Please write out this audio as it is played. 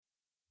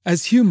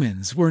As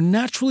humans, we're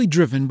naturally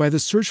driven by the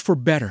search for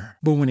better.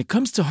 But when it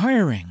comes to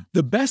hiring,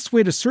 the best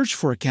way to search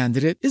for a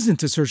candidate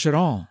isn't to search at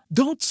all.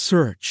 Don't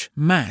search,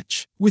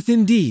 match with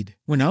Indeed.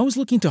 When I was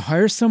looking to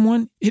hire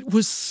someone, it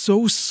was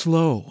so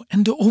slow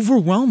and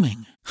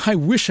overwhelming. I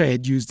wish I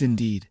had used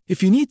Indeed.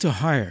 If you need to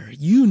hire,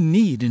 you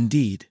need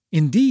Indeed.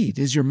 Indeed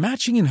is your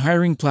matching and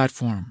hiring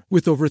platform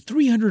with over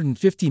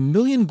 350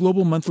 million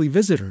global monthly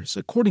visitors,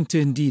 according to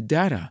Indeed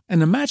data,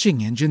 and a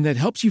matching engine that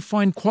helps you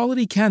find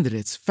quality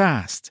candidates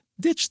fast.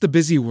 Ditch the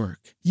busy work.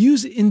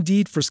 Use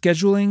Indeed for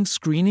scheduling,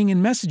 screening,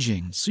 and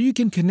messaging so you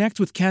can connect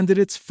with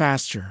candidates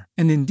faster.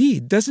 And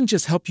Indeed doesn't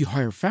just help you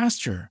hire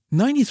faster.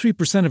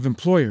 93% of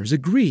employers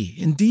agree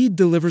Indeed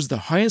delivers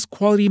the highest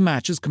quality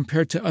matches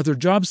compared to other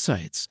job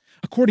sites,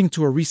 according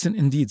to a recent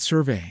Indeed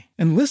survey.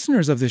 And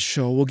listeners of this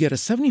show will get a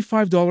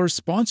 $75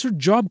 sponsored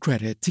job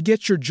credit to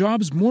get your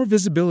jobs more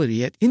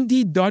visibility at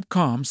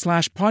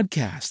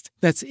Indeed.com/podcast.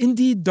 That's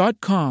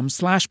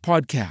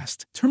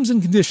Indeed.com/podcast. Terms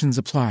and conditions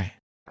apply.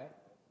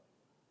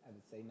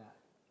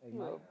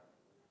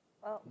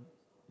 Oh,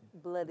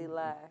 bloody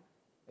lie.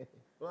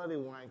 Bloody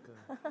wanker.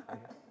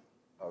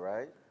 All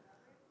right,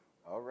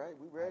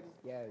 we ready?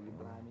 Yeah, you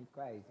blind me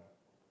crazy.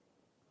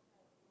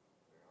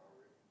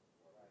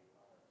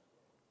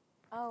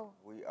 Oh,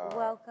 We are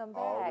welcome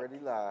back.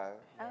 already live.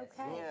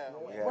 Okay. Yeah.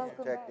 We had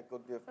Welcome some technical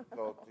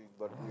difficulties,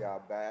 but we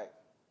are back.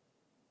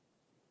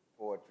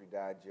 Poetry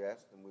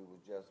Digest, and we was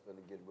just going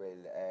to get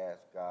ready to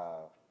ask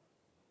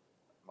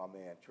my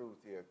man Truth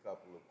here a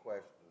couple of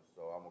questions.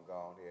 So I'm going to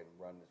go ahead and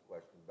run this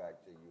question back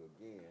to you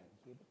again.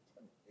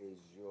 Is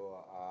your,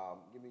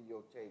 give me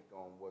your take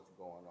on what's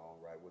going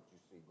on, right? What you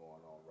see going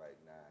on right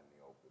now in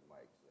the open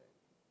mic scene.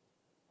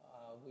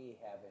 We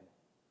haven't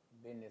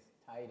been this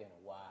tight in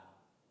a while,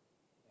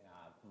 and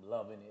I'm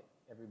loving it.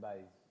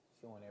 Everybody's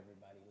showing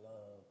everybody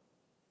love,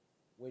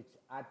 which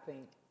I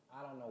think,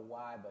 I don't know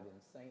why, but in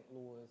St.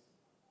 Louis,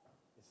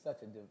 it's such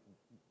a,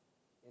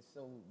 it's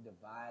so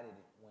divided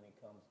when it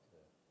comes to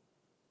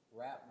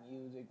rap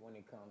music, when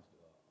it comes to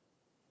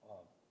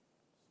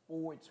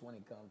sports, when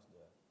it comes to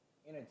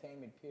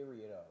entertainment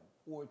period, or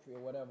poetry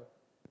or whatever.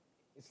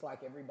 It's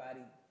like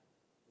everybody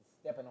is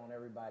stepping on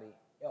everybody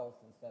else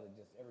instead of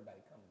just everybody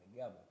coming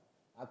together.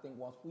 I think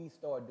once we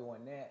start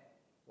doing that,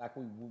 like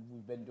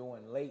we've been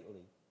doing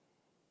lately,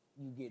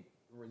 you get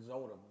the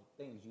result of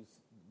things you've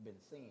been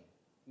seeing.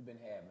 You've been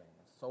having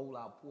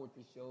sold-out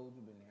poetry shows.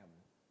 You've been having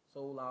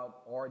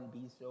sold-out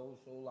R&B shows,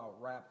 sold-out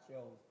rap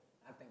shows.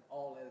 I think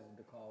all that is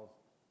because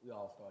we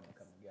all started to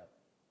come together.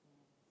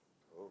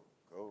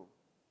 Cool.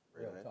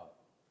 Real talk.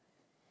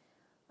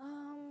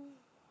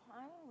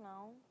 I don't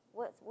know.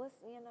 What's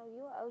you're an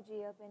OG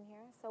up in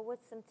here. So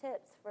what's some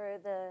tips for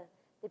the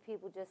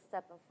people just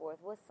stepping forth?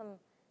 What's some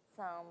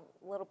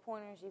little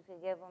pointers you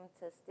could give them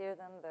to steer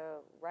them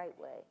the right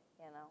way,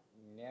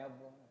 Never,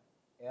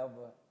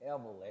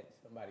 ever let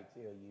somebody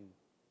tell you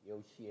your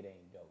shit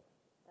ain't dope.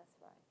 That's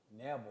right.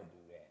 Never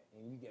do that.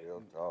 And you get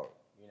Real talk.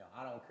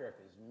 I don't care if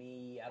it's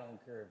me. I don't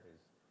care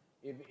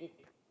if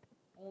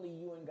only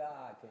you and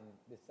God can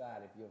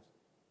decide if you're.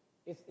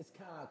 It's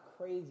kind of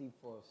crazy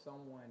for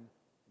someone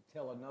to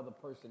tell another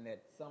person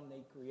that something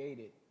they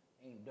created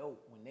ain't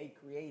dope when they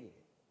created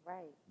it.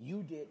 Right.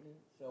 You didn't,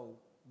 so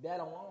that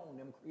alone,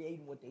 them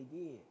creating what they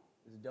did,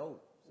 is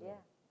dope. So, yeah,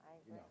 I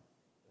agree.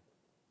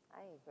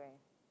 I agree.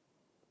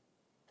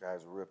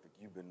 Guys, Terrific,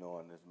 you've been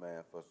knowing this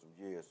man for some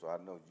years, so I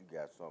know you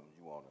got something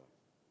you want to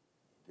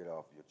get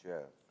off your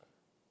chest.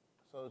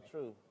 So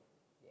true.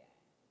 Yeah.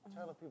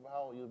 Tell the people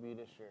how old you'll be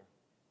this year.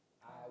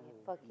 I will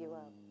fuck you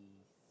up.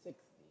 60.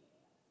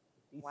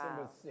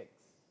 December Wow. 6th.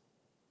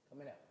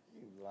 Coming up.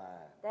 You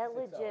lying. That 6-0.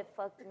 legit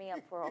fucked me up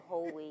for a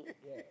whole week.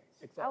 Yeah,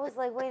 6 I was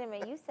like, wait a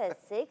minute, you said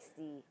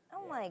 60.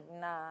 I'm like,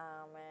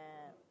 nah,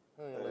 man.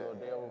 He ain't live a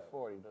day over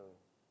 40, dude.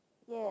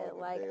 Yeah, Oh,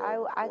 like the day I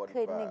over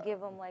couldn't have 45.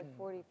 give him like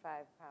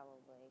 45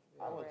 probably.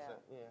 I For would real.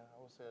 say, I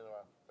would say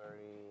about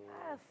 30.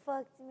 That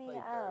fucked me Late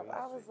up. 30s.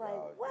 I was like,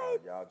 Y'all-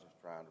 what? Y'all just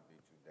trying to be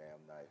too damn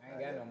nice. I ain't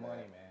got no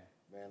money, man.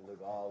 Man, look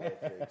all that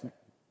 60.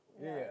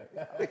 Yeah.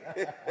 That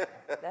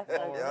Y'all fucked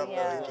me know up. he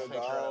look Take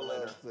care all of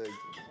that that 60. No,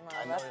 I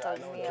know, that I fucked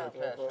know me what your up.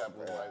 cash app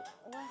was like.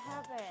 What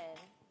happened?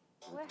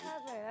 What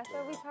happened? I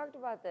thought we talked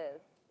about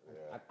this.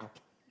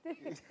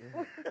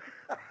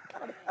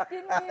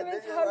 Didn't we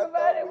even talk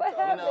about it? What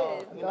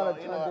happened? I'm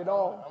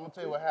gonna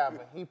tell you what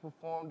happened. He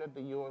performed at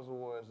the Yours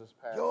Awards this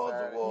past Yours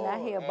Saturday. Awards.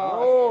 Now he a And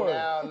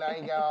boss. now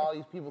you got all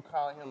these people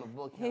calling him the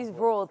book. He's him.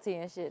 royalty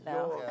and shit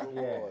now. Yours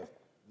Awards.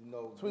 You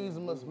know,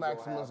 Tweezemus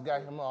Maximus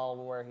got him all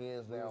where he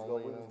is now.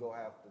 We was going to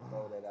have to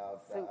throw that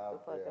out Soup the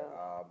fuck there.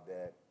 up.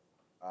 That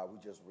we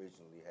just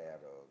recently had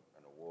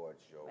an award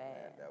show,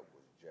 man. That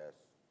was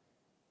just,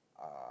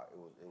 it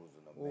was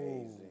an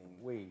amazing.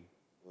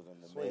 It was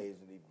an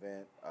amazing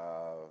event.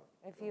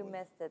 If you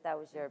missed it, that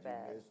was your If you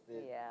bad. missed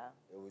it, Yeah.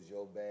 It was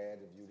your bad.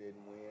 If you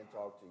didn't win,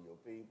 talk to your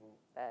people.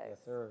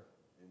 Yes, sir.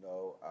 You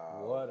know.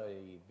 What an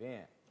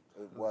event.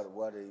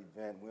 What an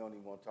event. We don't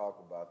even want to talk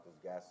about this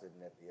guy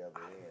sitting at the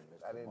other end.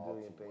 Mr. I didn't do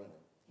Malty anything.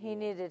 winning. He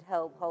needed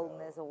help holding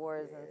his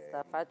awards and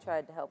stuff. I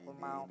tried to help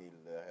him out. He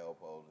needed a little help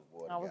holding his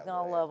award. I was together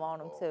gonna as love a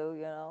on him couple. too,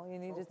 you know. You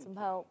needed some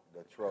help.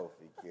 The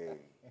trophy king.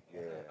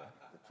 Yeah,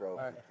 the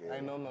trophy king. I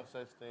know no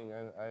such thing.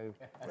 Right.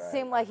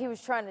 Seemed like he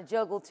was trying to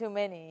juggle too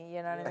many,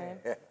 you know what I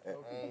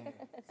mean?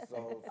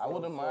 I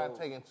wouldn't mind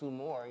taking 2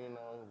 more, you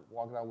know,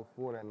 walking out with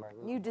 4 that night.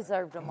 You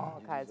deserved them all,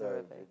 You Kaiser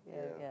deserved Rivik.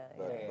 it,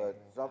 Yeah.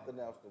 But something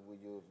else that we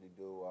usually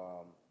do,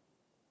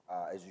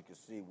 as you can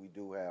see, we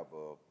do have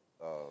a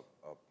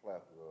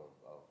plethora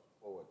of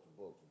poets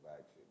books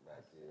back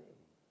here,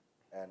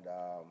 and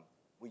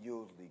we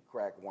usually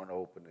crack one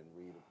open and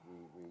read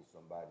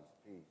somebody's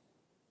piece.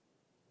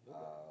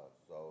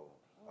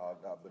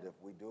 But if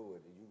we do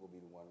it, you will be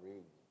the one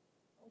reading.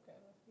 Okay,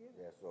 let's get it.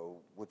 Yeah.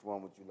 So which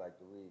one would you like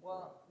to read?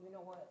 Well, you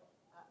know what?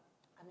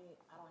 I mean,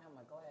 I don't have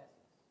my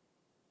glasses.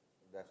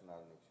 That's not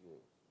an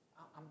excuse.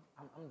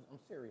 I'm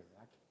serious.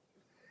 I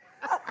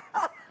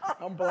can't.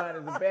 I'm blind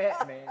as a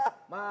bat, man.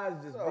 My eyes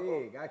just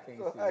big. I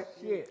can't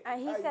see shit.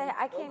 He said,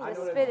 I came to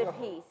spit a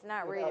piece,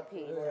 not read a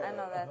piece. I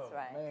know that's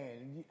right.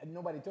 Man,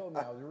 nobody told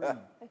me I was reading.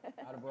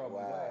 I'd have brought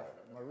my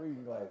glasses, my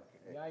reading glasses.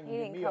 Y'all ain't He get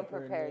didn't me come up here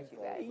and prepared, then-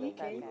 you guys. He It's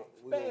can't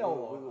okay. spell.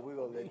 We're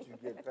going to let you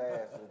get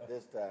past it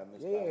this time.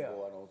 It's Yeah. time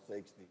going on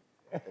 60.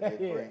 And then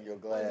bring your Well,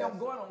 glasses. I'm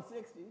going on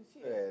 60.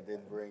 Shit. Yeah,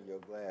 then bring your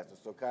glasses.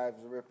 So,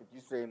 Kaiser Rivik, you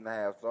seem to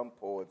have some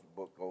poet's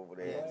book over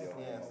there in your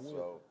Yes. hand.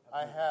 So,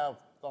 I have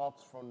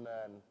Thoughts from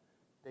the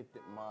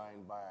Addicted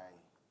Mind by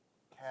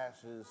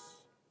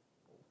Cassius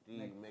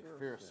D.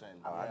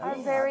 McPherson. Our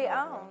very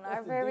own.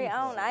 Our very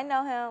own. I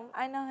know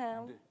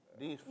him.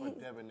 D's for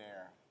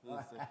debonair.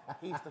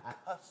 He's the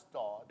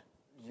custard.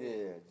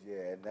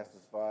 yeah, and that's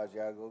as far as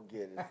y'all go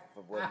get it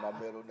for what my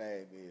middle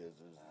name is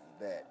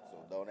that. So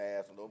don't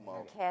ask no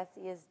more.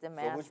 Cassius So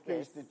Damascus. which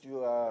piece did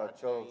you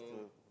chose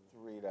to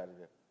read out of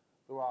there?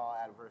 Through all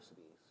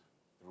adversities.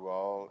 Through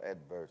all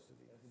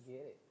adversity. Let's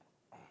get it.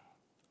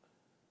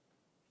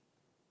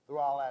 Through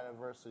all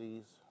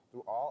adversities,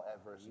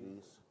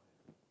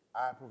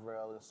 I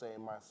prevailed and saved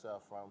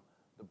myself from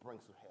the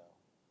brinks of hell.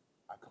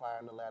 I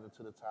climbed the ladder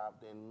to the top,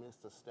 then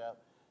missed a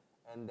step,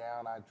 and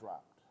down I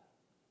dropped.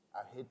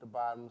 I hit the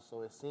bottom,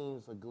 so it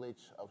seems a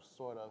glitch of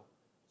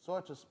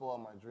sort to spoil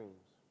my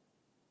dreams.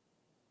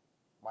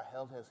 My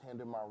health has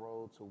hindered my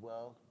road to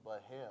wealth,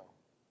 but hell,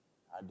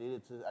 I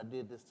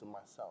did this to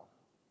myself.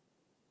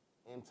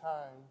 In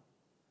time,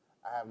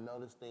 I have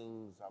noticed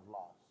things I've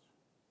lost.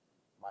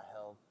 My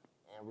health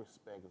and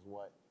respect is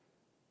what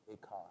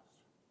it costs.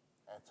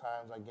 At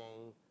times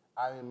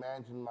I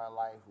imagined my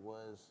life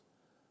was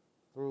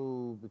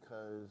through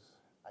because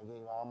I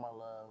gave all my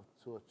love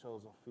to a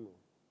chosen few.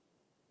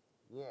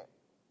 Yet,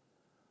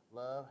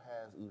 love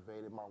has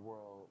evaded my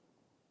world,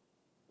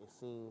 it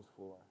seems,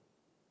 for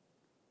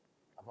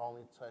I've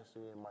only touched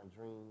it in my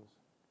dreams.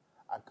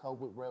 I cope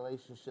with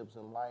relationships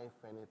in life,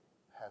 and it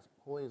has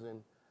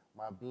poisoned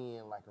my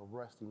being like a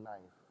rusty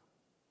knife.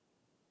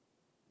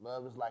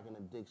 Love is like an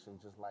addiction,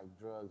 just like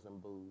drugs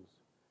and booze.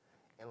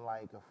 And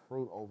like a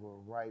fruit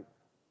overripe,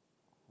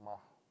 my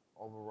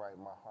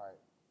heart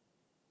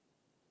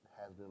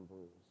has been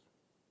bruised.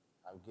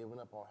 I've given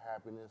up on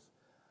happiness.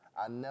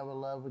 I never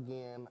love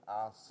again.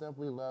 I'll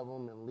simply love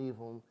them and leave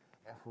them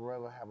and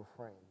forever have a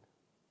friend.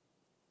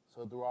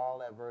 So through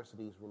all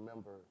adversities,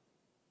 remember,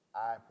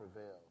 I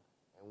prevailed.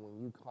 And when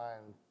you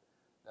climb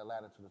that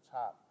ladder to the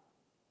top,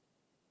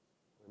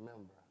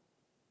 remember,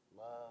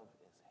 love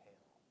is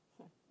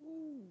hell.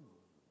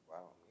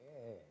 Wow.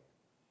 Yeah.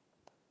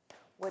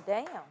 Well,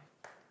 damn.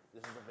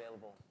 This is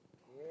available.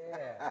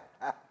 Yeah.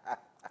 The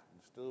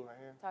stool right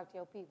here. Talk to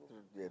your people.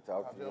 Yeah,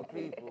 talk to your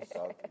people.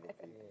 Talk to your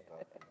people.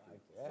 Talk to your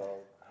people.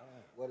 So,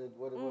 what did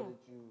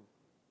you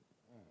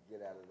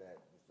get out of that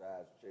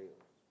besides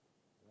chills?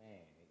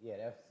 Man, yeah,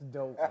 that's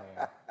dope,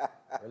 man.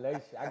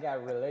 I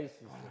got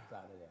relationships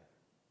out of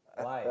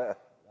that. Life.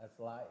 That's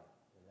life.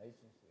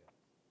 Relationships.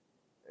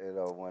 You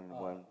know, when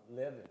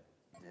Living.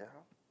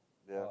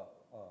 yeah.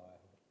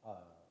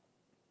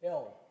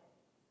 Health.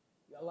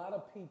 A lot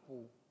of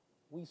people,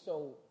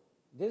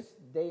 this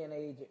day and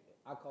age,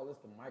 I call this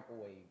the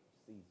microwave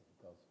season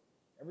because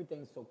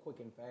everything's so quick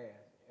and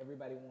fast.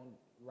 Everybody wants,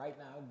 right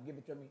now, give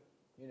it to me,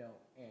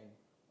 and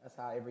that's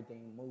how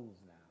everything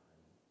moves now.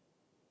 And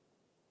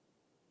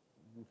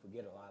we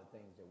forget a lot of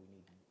things that we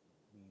need to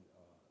be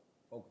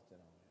focusing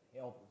on.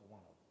 Health is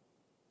one of them.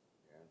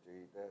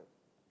 Guaranteed that.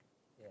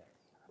 Yes.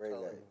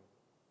 Really.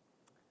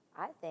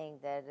 I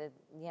think that, it's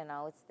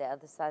the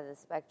other side of the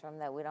spectrum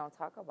that we don't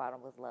talk about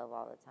with love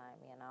all the time,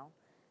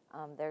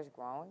 There's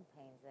growing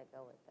pains that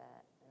go with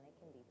that, and it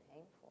can be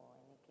painful,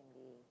 and it can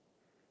be,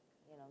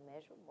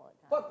 miserable at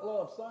times. Fuck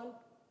love, son.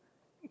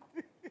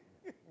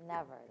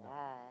 Never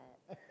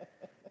that.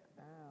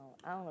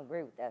 I don't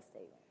agree with that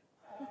statement.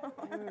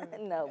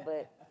 No,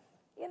 but,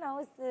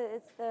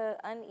 it's the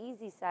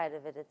uneasy side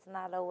of it. It's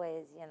not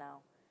always,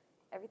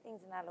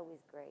 everything's not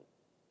always great.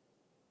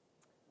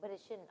 But it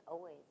shouldn't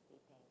always be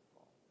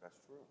painful. That's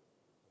true.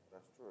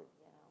 That's true.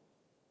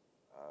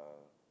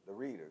 The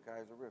reader,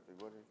 Kaiser Rivik,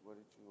 what did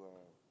you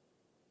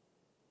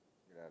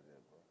get out of there,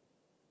 bro?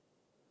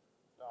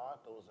 The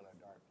author was in a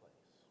dark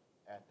place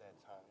at that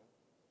time.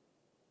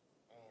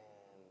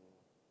 And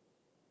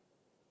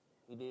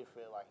he did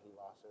feel like he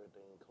lost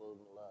everything,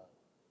 including love.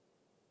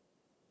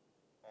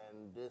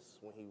 And this,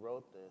 when he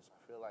wrote this, I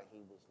feel like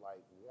he was like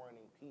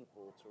warning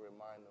people to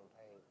remind them,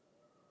 hey,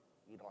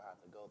 you don't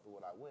have to go through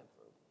what I went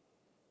through.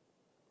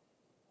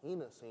 He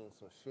done seen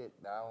some shit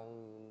that I don't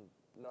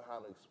even know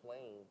how to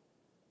explain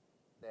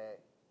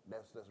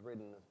that's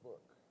written in this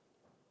book.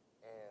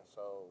 And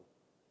so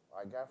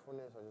what I got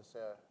from this, I just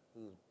said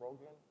he was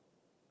broken,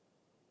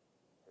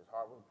 his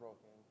heart was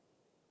broken,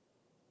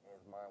 and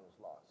his mind was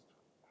lost.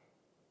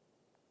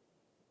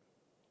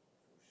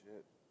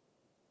 Shit.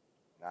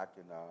 And I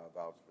can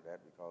vouch for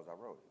that because I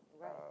wrote it.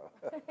 Right.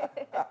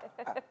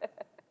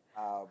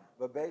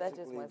 But That just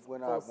basically, went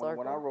when full I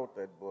circle. wrote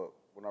that book,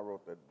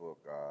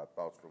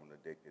 Thoughts from an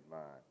Addicted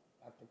Mind,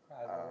 Dr.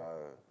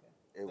 Kreiser.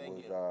 it Thank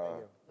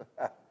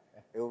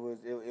was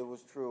you. it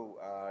was true.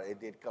 It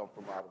did come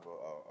from out of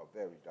a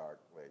very dark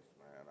place,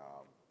 man.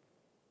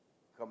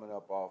 Coming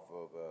up off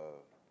of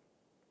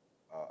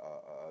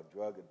a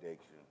drug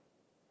addiction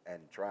and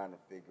trying to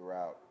figure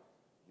out,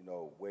 you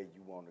know, where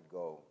you want to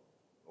go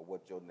or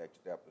what your next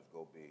step is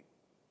going to be,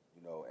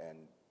 you know, and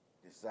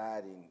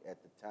deciding at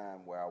the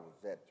time where I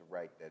was at to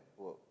write that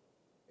book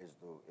is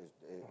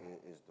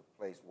the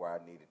place where I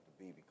needed to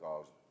be,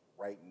 because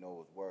writing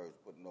those words,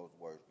 putting those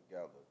words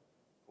together,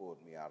 pulled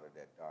me out of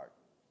that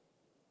darkness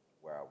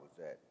where I was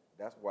at.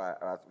 That's why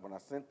when I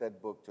sent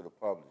that book to the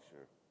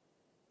publisher,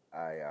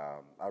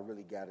 I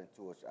really got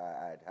into it.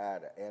 I had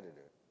hired an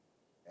editor,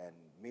 and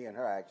me and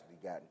her actually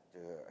got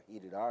into a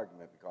heated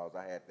argument because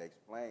I had to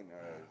explain to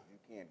her, you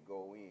can't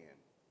go in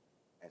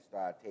and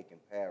start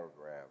taking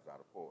paragraphs out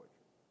of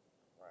poetry.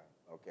 Right.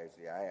 Okay,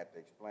 see, I had to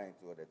explain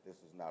to her that this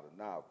is not a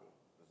novel.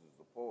 This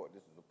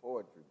is a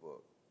poetry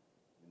book.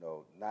 You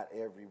know, not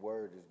every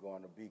word is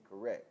going to be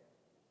correct.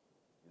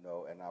 You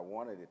know, and I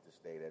wanted it to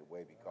stay that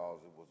way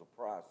because it was a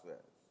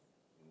process.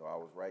 You know, I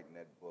was writing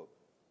that book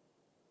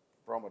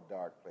from a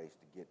dark place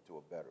to get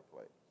to a better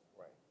place.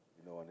 Right.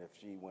 You know, and if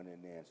she went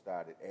in there and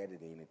started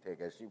editing and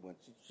she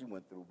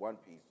went through one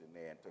piece in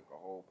there and took a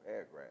whole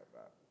paragraph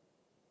out.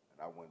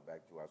 And I went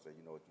back to her, I said,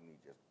 you know what, you need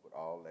just to put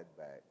all that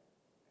back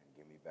and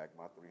give me back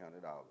my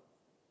 $300.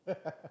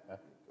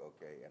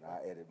 Okay, and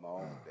I edit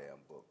my own damn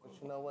book. But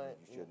you know what?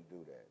 You shouldn't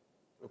do that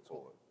to a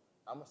poet.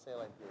 I'm going to say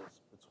it like this.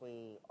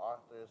 Between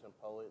authors and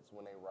poets,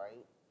 when they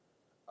write,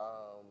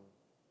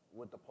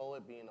 with the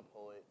poet being a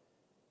poet,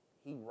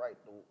 he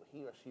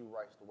or she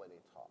writes the way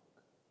they talk.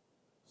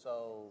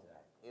 So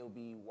it would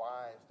be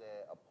wise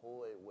that a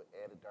poet would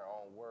edit their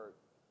own work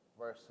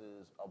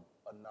versus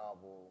a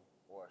novel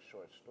or a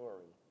short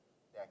story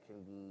that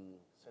can be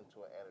sent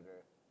to an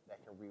editor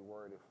that can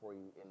reword it for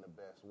you in the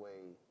best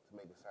way to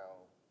make it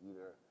sound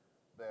either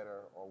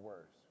better or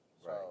worse.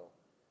 Right.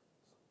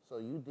 So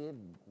you did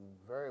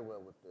very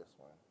well with this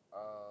one.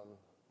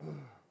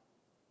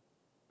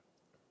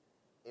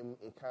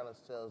 It kind of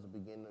tells the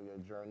beginning of your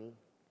journey,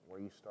 where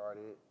you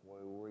started,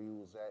 where you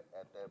was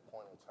at that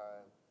point in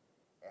time,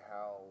 and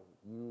how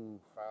you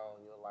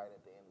found your light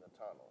at the end of the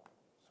tunnel.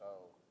 So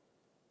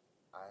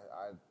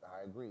I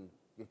agree.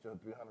 Get your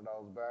 $300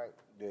 back.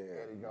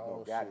 Yeah, edit you your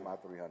own got shit. my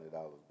 $300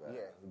 back.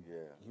 Yeah,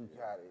 you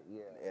got it.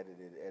 Yeah.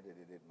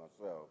 Edited it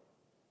myself.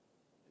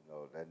 You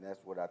know, and that's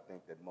what I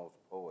think that most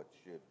poets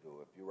should do.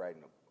 If you're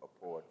writing a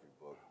poetry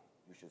book,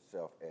 you should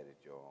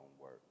self-edit your own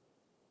work,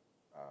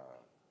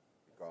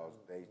 because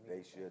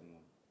they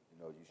shouldn't. You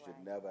know, you should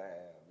never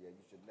have. Yeah,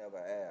 you should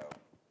never have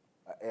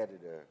an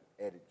editor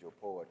edit your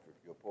poetry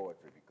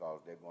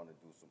because they're going to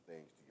do some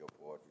things to your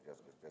poetry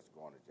that's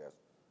going to just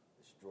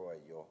destroy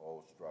your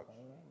whole structure.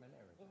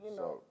 You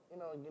know,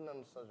 getting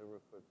on the subject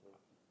real quickly,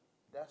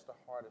 that's the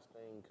hardest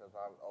thing, because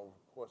over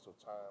the course of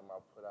time, I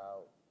put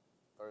out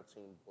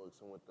 13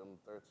 books, and with them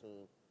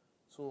 13,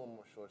 2 of them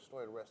were short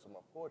story, the rest of them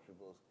are poetry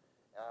books.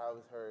 And I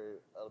always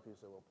heard other people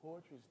say, well,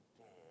 poetry's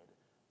dead.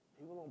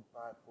 People don't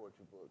buy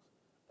poetry books.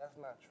 That's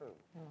not true.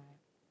 Right.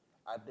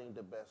 I think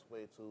the best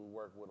way to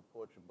work with a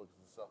poetry book is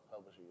to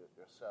self-publish it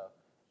yourself,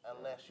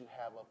 unless you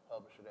have a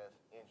publisher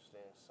that's interested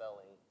in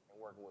selling and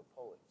working with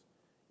poets.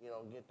 You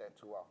don't get that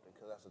too often,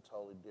 because that's a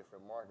totally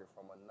different market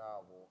from a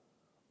novel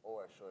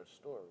or a short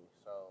story.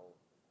 So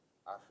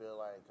I feel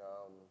like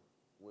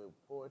with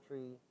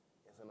poetry,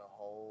 it's in a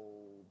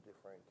whole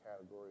different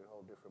category, a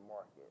whole different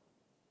market.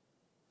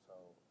 So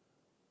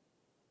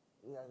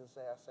I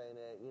say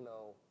that,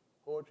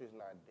 poetry is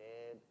not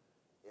dead.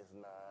 It's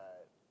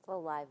not It's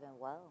alive and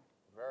well.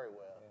 very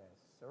well. Yes,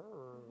 sir.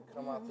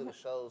 Come out to the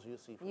shows, you'll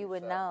see for You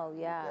would yourself. know,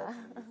 yeah.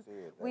 Definitely see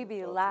it. We That be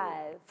is so true.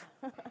 live.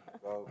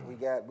 Well, we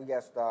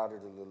got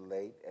started a little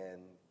late,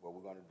 and what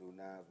we're going to do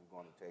now is we're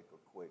going to take a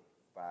quick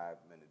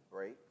 5-minute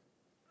break.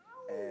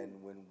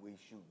 And when we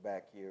shoot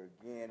back here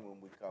again, when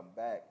we come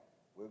back,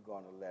 we're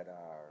going to let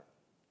our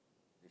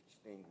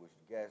distinguished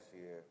guest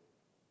here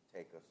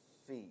take a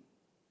seat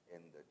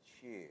in the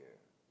chair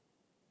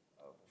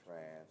of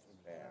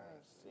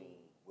transparency.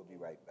 We'll be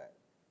right back.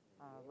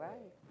 All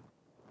right.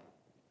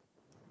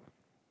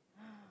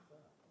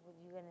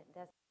 Well,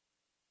 that's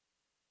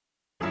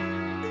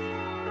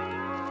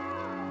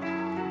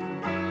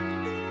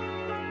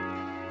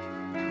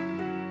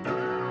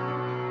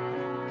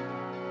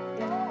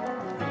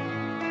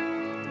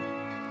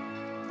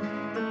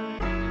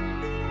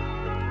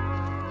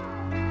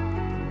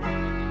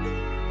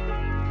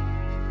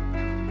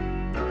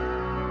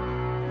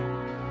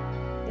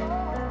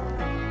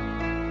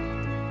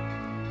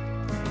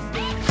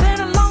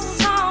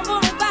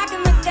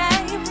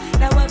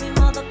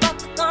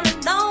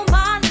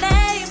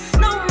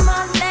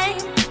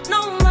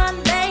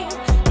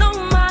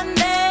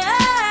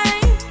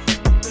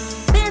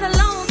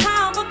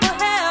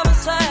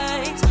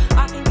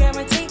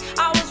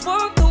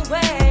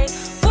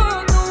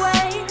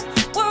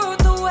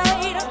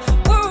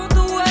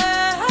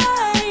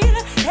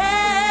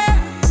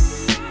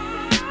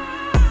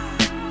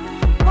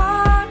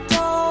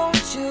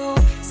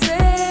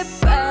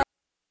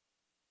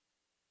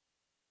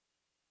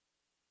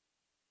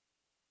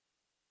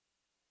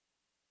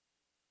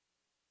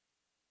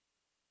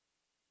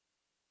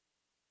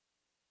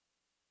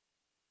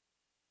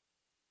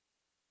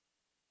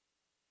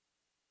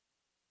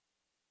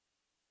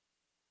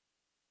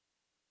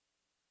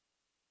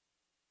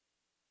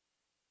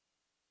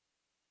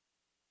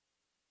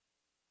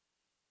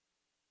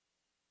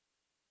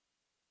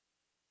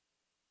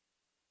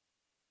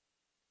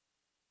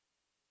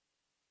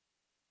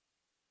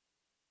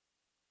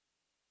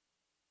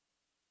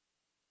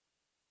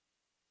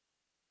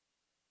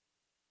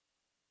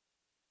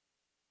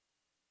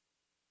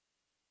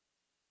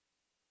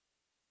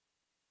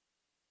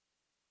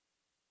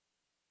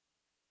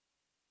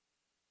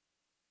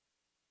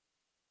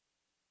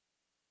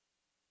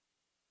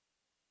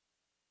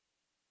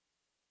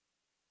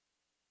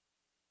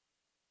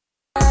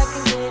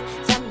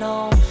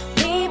know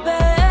me,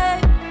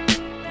 babe.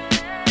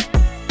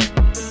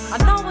 I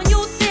know when you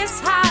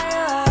this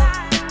higher,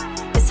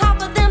 it's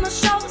hard for them to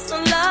show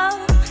some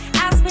love.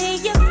 Ask me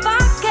if I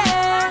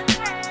can,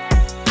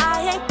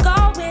 I ain't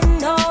going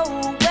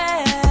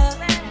nowhere.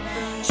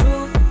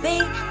 Truth be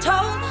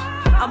told,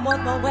 I'm on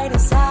my way to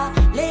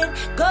solid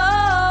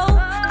gold.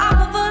 I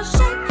prefer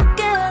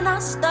shaking, I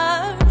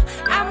stir,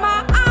 and my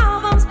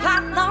album's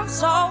platinum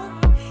sold.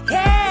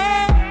 Yeah.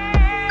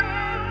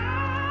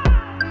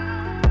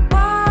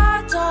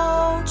 Why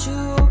don't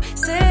you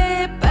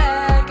sit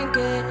back and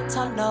get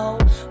to know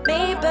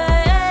me,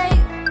 babe?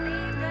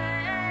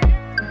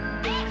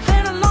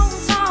 Been a long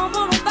time,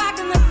 but I'm back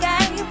in the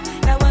game.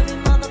 Now every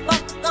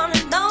motherfucker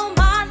gonna know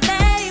my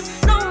name,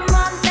 know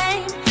my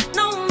name,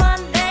 know my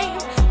name,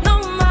 know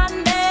my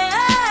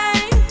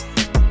name.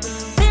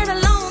 Been a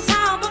long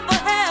time, but for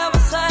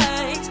heaven's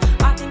sakes,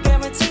 I can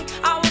guarantee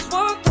I was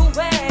worth the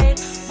wait,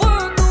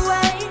 worth the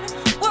wait,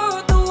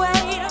 worth the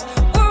wait,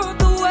 worth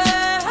the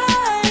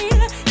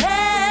wait.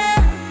 Yeah.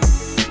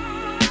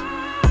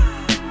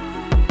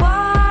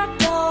 Why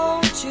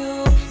don't you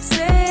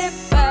sit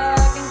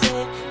back and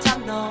get to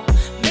know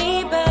me,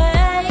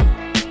 babe?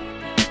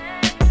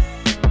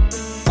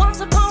 Once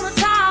upon a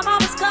time I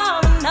was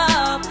coming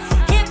up,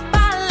 hit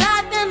by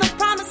life and the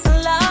promise of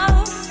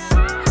love.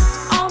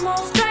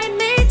 Almost drained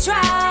me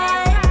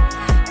dry,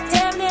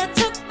 damn near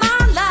took my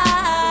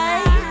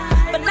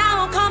life. But now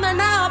I'm coming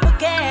up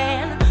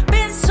again.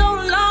 Been so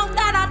long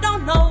that I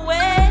don't know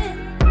when.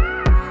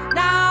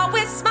 Now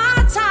it's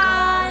my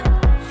time,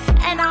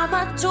 and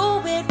I'ma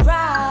do it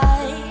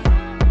right.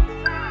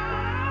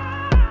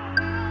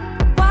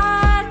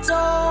 Why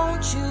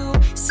don't you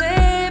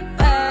sit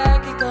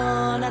back? You're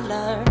gonna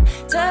learn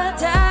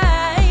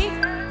today.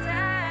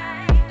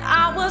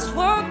 I was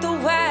worth the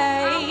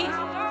wait.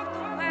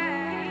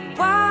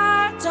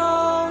 Why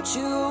don't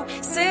you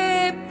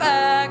sit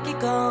back? You're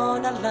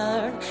gonna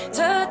learn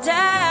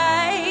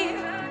today.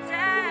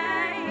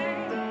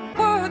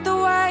 Worth the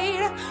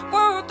wait,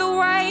 worth the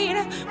wait,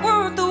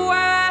 worth the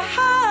wait.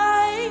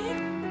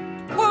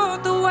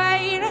 Worth the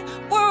wait,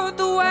 worth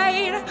the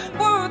wait,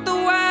 worth the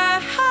wait.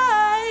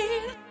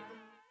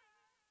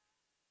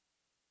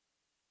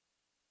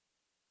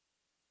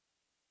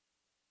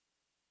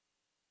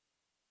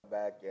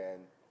 Back,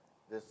 and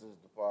this is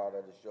the part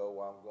of the show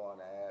where I'm going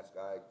to ask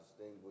our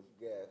distinguished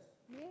guests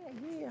to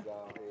go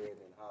ahead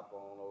and hop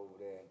on over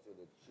there into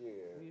the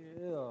chair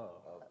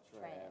of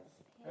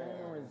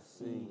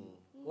transparency.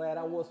 Glad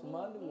I wore some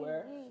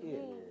underwear.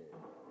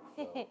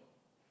 Shit.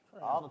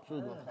 All the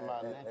truth gonna come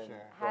out next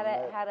year. How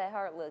that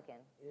heart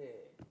looking?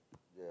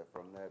 Yeah,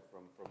 from that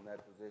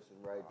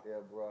position right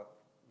there, bro.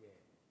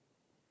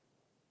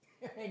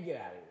 Get out of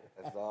here.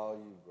 That's all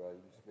you, bro.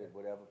 You spit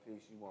whatever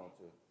piece you want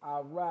to.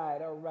 All right.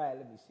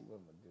 Let me see what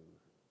I'm going to do.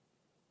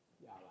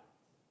 Y'all like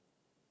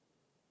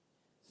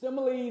it.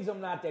 Similes,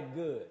 I'm not that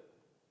good.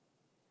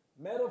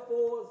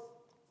 Metaphors,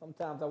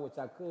 sometimes I wish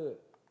I could.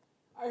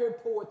 I hear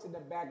poets in the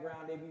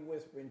background, they be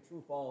whispering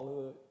truth all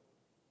hood.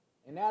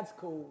 And that's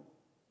cool.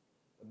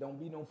 But don't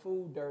be no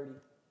fool dirty.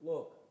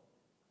 Look,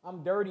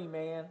 I'm dirty,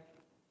 man.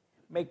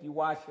 Make you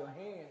wash your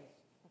hands.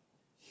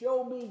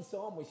 Show me,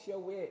 so I'm going to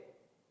show it.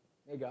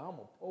 Nigga, I'm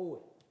a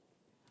poet.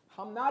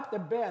 I'm not the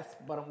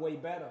best, but I'm way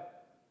better.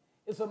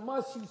 It's a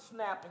must you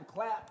snap and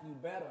clap, you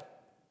better.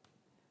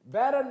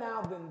 Better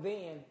now than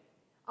then.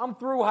 I'm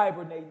through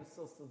hibernating,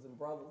 sisters and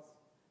brothers.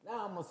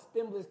 Now I'm a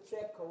stimulus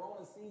check,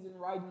 corona season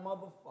right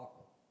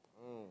motherfucker.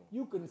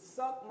 You can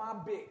suck my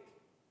bick.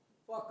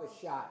 Fuck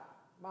a shot.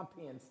 My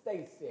pen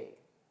stay sick.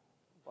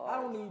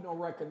 I don't need no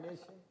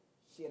recognition.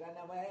 Shit, I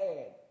never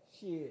had.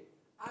 Shit,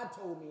 I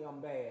told me I'm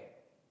bad.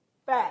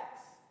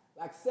 Facts.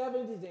 Like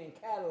 70s and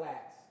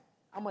Cadillacs.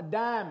 I'm a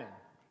diamond,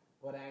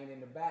 but I ain't in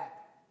the back.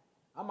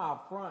 I'm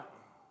out front.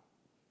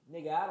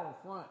 Nigga, I don't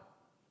front.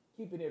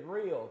 Keeping it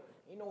real.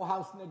 Ain't no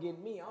house nigga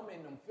in me. I'm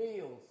in them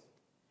fields.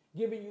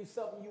 Giving you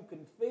something you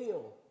can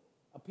feel.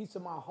 A piece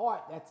of my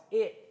heart, that's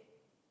it.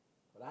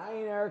 But I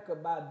ain't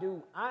Erykah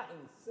Badu. I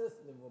ain't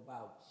sensitive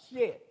about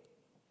shit.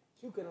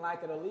 You can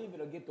like it or leave it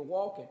or get to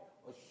walking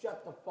or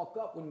shut the fuck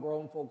up when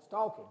grown folks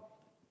talking.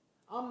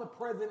 I'm the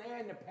present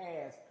and the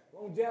past.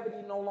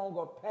 Longevity no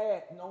longer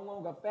fad.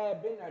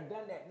 Been there,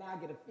 done that, now I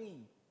get a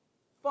fee.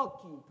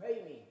 Fuck you,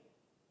 pay me.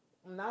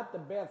 I'm not the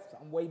best,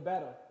 I'm way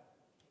better.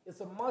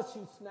 It's a must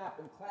you snap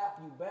and clap,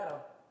 you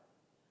better.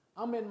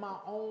 I'm in my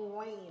own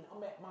lane,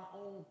 I'm at my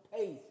own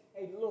pace.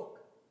 Hey, look,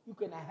 you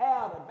can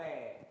have the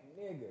bag,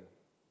 nigga.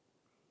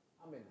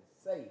 I'm in the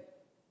safe.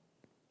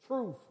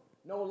 Truth,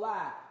 no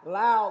lie,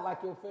 loud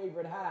like your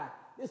favorite high.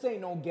 This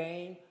ain't no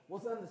game.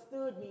 What's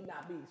understood need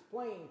not be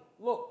explained.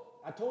 Look,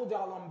 I told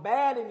y'all I'm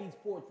bad in these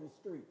poetry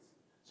streets,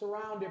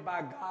 surrounded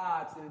by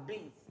gods and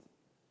beasts.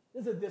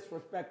 This is a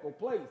disrespectful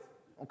place.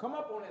 Don't come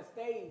up on that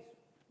stage,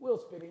 we'll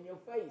spit in your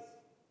face.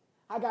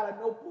 I got a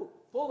notebook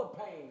full of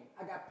pain.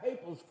 I got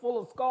papers full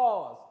of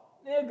scars.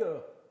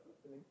 Nigga,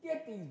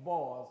 get these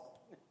bars.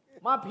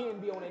 My pen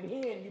be on that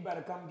hen, you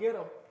better come get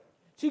them.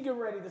 She get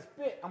ready to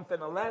spit, I'm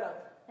finna let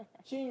her.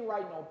 She ain't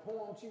writing no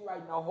poem. She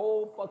writing a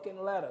whole fucking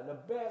letter. The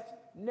best,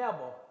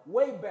 never,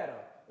 way better.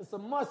 It's a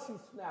must you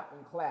snap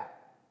and clap.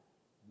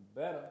 You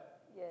better.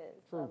 Yes,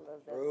 Truth. I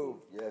love that Proof.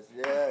 piece.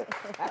 Yes.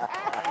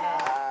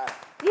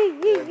 Yee,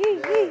 yee,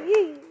 yee, yee,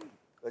 yee.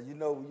 But you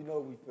know we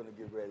finna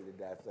get ready to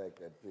dissect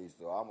that piece,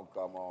 so I'm gonna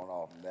come on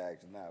off and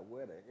ask you now,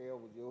 where the hell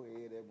was your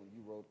head at when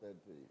you wrote that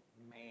piece?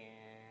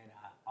 Man,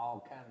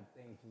 all kind of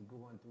things was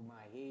going through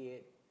my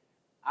head.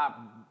 I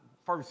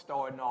first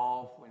starting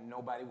off when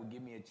nobody would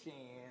give me a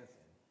chance,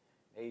 and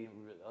they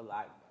didn't really,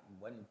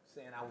 wasn't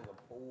saying I was a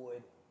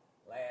poet,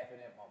 laughing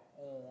at my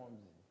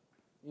poems. And,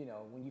 you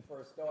know, when you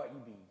first start, you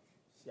be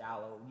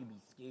shallow, you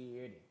be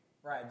scared and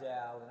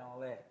fragile and all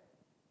that.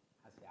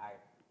 I said,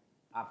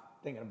 I'm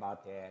thinking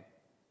about that.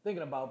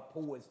 Thinking about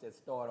poets that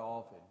start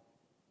off and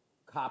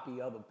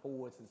copy other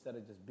poets instead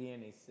of just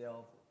being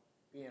themselves,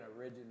 being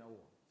original,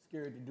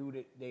 scared to do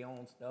their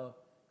own stuff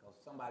because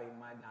somebody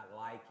might not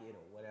like it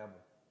or whatever.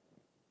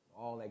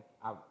 All that,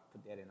 I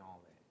put that in all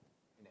that,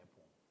 in that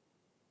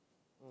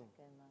poem.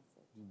 Good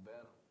message. Do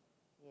better.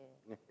 Yeah.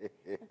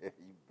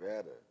 You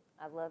better.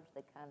 I loved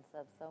the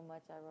concept so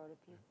much I wrote a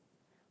piece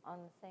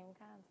on the same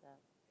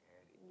concept.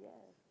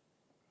 Yes.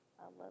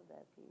 I love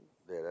that piece.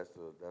 Yeah, that's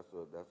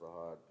a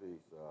hard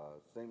piece.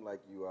 Seemed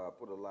like you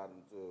put a lot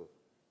into,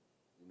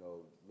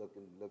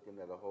 looking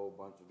at a whole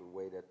bunch of the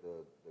way that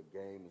the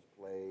game is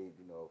played.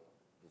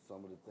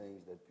 Some of the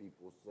things that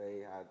people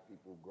say, how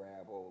people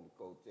grab hold of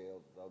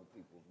coattails of other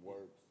people's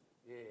works.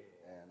 Yeah.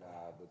 And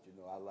but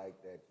I like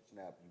that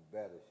snap you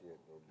better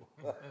shit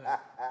though.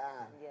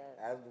 Yes.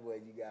 That's the way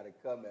you got to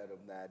come at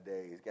them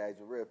nowadays. Guys,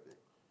 terrific.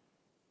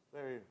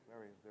 Very,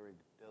 very, very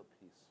dope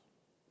piece,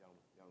 young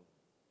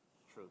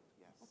Truth,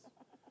 yes.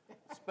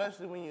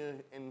 Especially when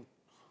you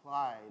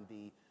imply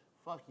the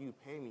fuck you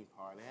pay me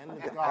part and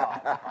the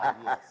God part,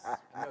 yes.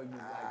 I know you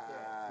like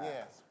that.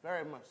 Yes,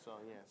 very much so,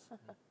 yes.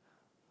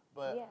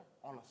 But Yeah.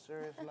 on a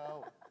serious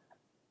note,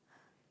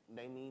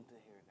 they need to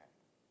hear that.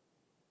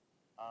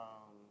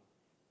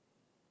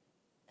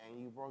 And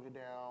you broke it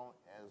down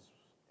as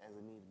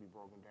it needs to be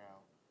broken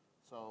down.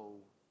 So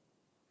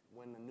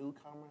when the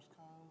newcomers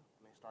come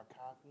and they start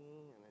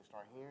copying and they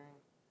start hearing,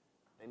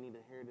 they need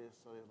to hear this,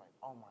 so it's like,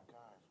 oh my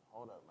gosh,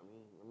 hold up, let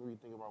me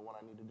rethink about what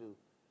I need to do.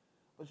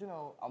 But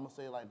I'm gonna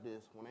say it like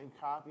this: when they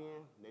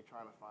copying, they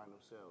trying to find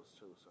themselves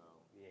too. So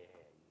Yeah.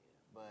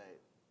 but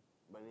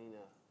they need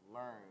to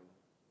learn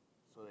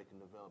so they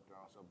can develop their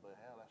own self. But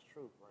hell, that's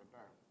truth right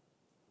there,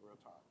 real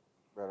talk.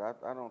 But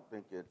I don't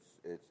think it's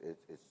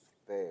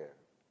fair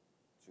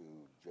to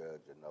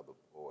judge another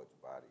poet's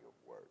body of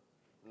work.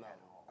 No,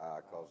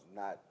 Because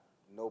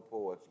no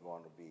poet's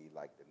going to be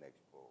like the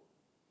next poet.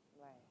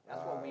 Right.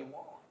 That's what we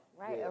want.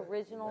 Right. Yeah,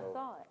 Original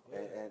thought.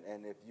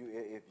 And if you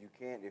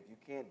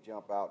can't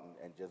jump out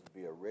and just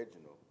be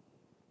original,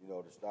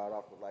 to start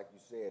off with, like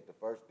you said, the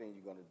first thing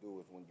you're going to do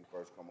is when you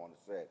first come on the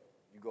set,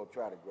 you go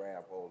try to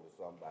grab hold of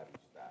somebody's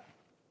style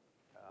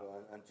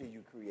until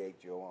you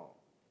create your own.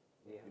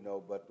 Yeah.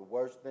 But the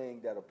worst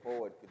thing that a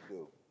poet could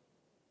do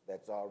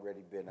that's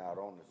already been out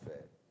on the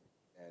set,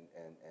 and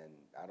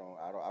I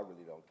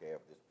really don't care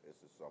if this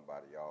pisses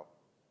somebody off.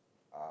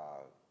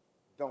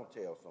 Don't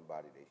tell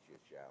somebody they shit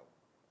shallow.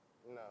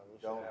 no, you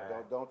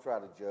should. Don't try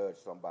to judge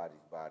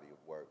somebody's body of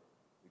work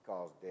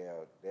because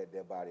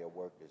their body of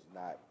work is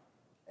not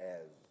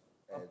as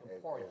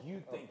Or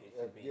you think it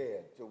should be.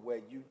 Yeah, to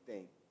where you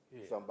think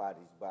Yeah.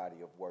 somebody's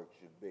body of work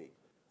should be.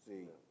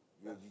 See,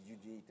 you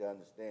need to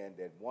understand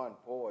that one,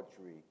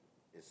 poetry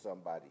is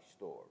somebody's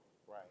story.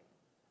 Right.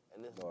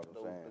 And this Know what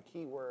I'm saying? the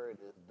key word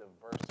is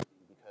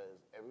diversity, because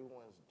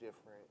everyone's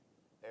different.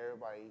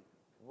 Everybody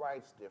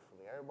writes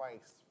differently. Everybody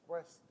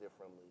expresses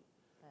differently.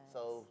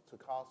 So to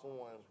call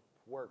someone's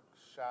work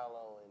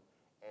shallow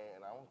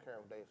and I don't care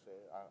if they say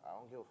I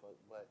don't give a fuck,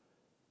 but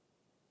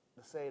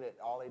to say that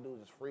all they do is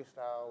just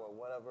freestyle or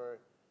whatever,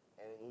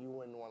 and you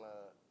wouldn't want to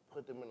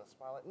put them in a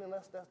spotlight, no,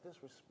 that's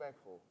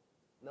disrespectful.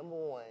 Number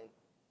one,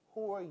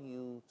 who are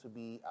you to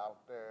be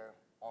out there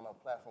on a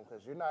platform?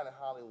 Because you're not in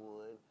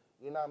Hollywood,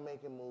 you're not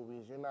making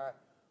movies, you're not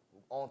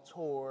on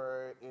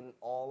tour in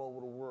all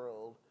over the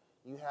world.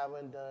 You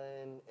haven't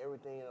done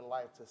everything in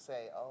life to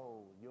say,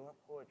 oh, your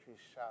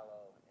poetry's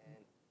shallow, and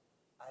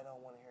I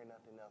don't want to hear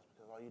nothing else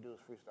because all you do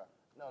is freestyle.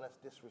 No, that's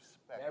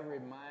disrespectful. That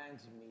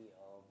reminds me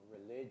of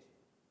religion.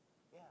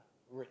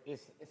 Yeah.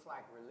 It's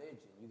like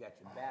religion. You got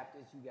your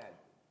Baptists, you got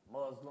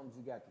Muslims,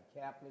 you got the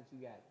Catholics,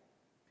 you got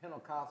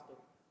Pentecostal.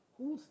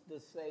 Who's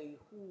to say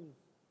whose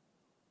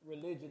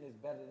religion is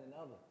better than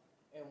other?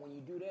 And when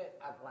you do that,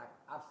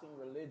 I've seen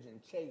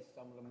religion chase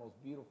some of the most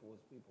beautiful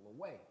people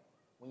away.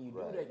 When you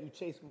do that, you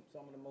chase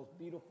some of the most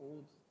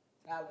beautiful,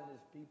 talented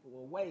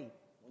people away.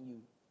 When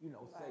you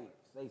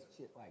say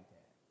shit like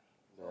that.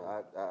 So,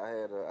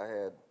 I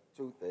had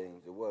two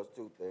things. It was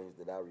two things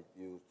that I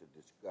refused to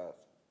discuss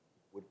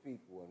with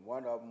people, and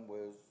one of them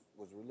was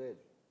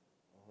religion.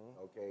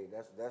 Mm-hmm. Okay,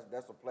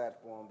 that's a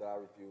platform that I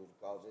refuse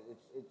because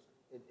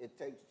it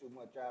takes too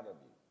much out of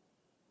you,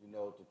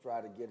 to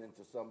try to get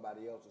into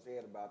somebody else's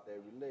head about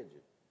their religion.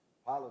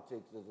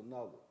 Politics is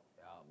another.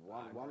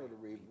 One of the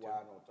reasons why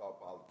I don't talk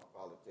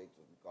politics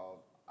is because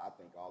I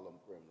think all of them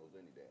criminals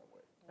any damn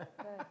way.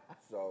 Okay.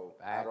 So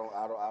Facts.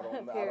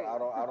 Period.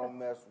 I don't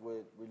mess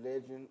with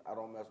religion. I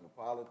don't mess with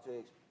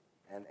politics,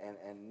 and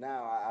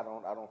now I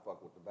don't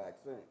fuck with the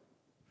vaccine.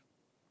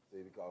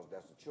 See, because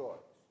that's a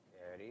choice.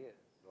 There it is.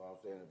 You know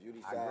what I'm saying? If you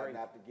I decide agree.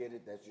 not to get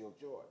it, that's your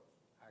choice.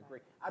 I agree.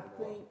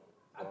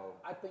 So-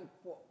 I think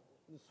for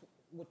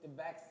with the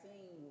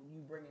vaccine,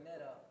 you bringing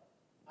that up,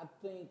 I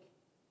think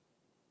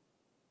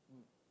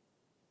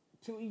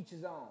to each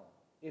his own.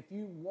 If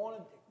you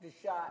wanted the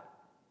shot,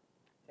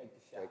 take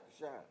the shot. Take the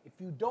shot. If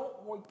you don't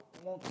want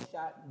the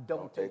shot,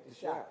 don't take the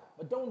shot.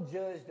 But don't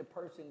judge the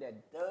person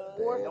that does.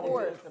 Or don't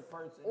force. judge the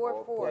person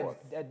Or force.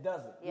 that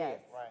doesn't. Yes.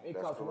 Yeah. Right.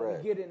 Because That's when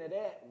correct. we get into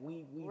that,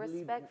 we leave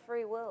Respect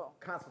free will.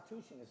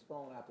 Constitution is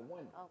thrown out the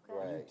window. Okay.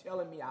 Right. You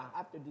telling me I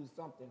have to do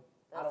something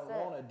I That's don't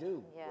it. want to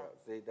do. Yeah.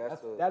 See,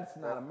 That's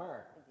not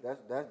America.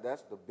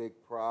 That's the big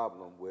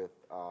problem with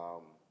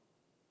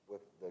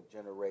the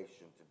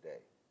generation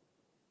today,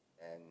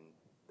 and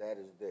that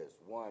is this: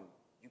 one,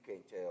 you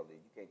can't tell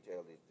this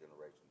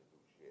generation to do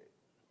shit.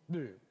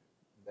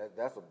 Yeah.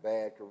 That's a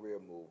bad career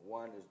move.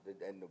 One is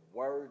and the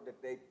word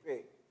that they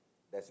pick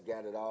that's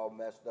got it all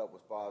messed up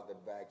as far as the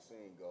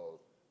vaccine goes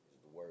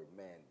is the word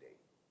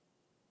mandate.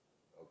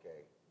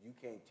 Okay, you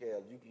can't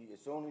tell.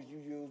 As soon as you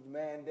use the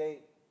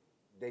mandate,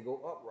 they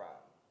go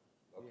uprising.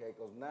 Okay,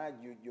 because now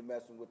you're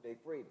messing with their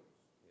freedoms,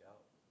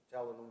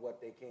 telling them what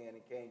they can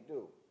and can't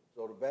do.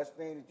 So the best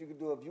thing that you can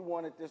do if you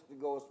wanted this to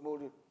go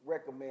smoothly,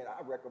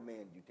 I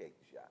recommend you take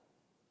the shot.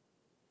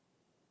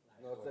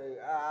 You know what I'm saying?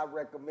 I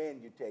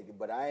recommend you take it,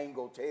 but I ain't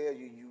gonna tell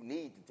you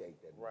need to take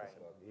that. Right.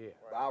 motherfucker. Yeah.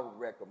 But I would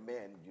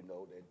recommend, that.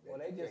 Well,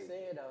 they you just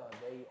take it. said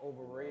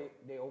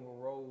they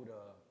overrode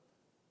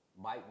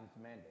Biden's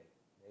mandate.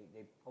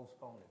 They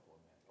postponed it for a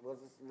minute. Well,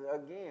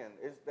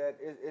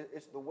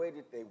 it's the way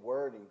that they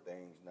wording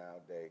things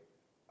nowadays.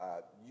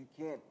 You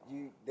can't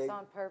It's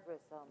on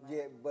purpose, though, man.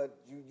 yeah, but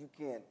you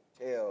can't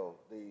tell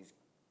these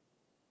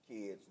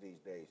kids these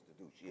days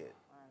to do shit.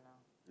 I know.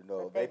 You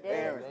know, But they their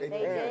parents, did. their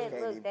They parents did.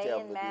 can't Look, even they tell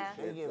in them to math.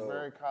 do They shit. get so,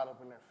 very caught up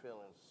in their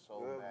feelings so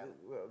bad.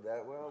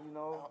 you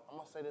know, I'm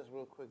gonna say this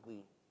real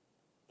quickly.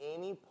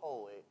 Any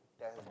poet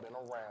that has been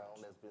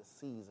around, that's been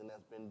seasoned,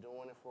 that's been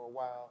doing it for a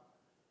while,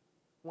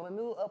 when a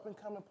new up and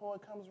coming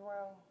poet comes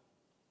around,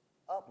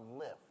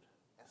 uplift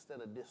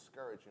instead of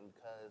discouraging,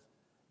 because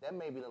that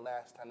may be the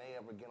last time they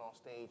ever get on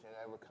stage and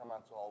ever come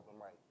out to an open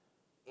mic.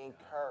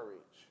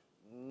 Encourage,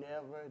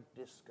 never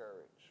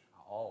discourage.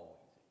 I always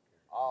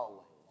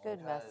Always. Good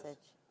Because-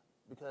 message.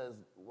 Because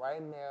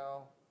right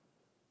now,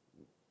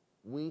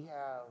 we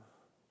have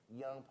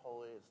young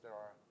poets that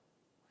are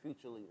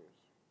future leaders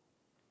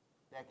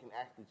that can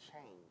actually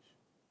change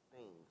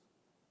things.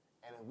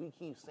 And if we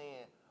keep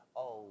saying,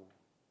 oh,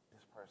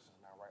 this person's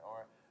not right,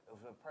 or if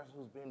a person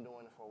who's been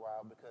doing it for a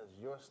while because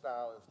your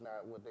style is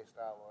not what their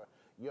style or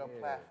your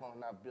platform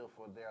is not built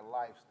for their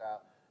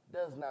lifestyle,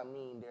 does not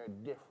mean they're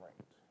different.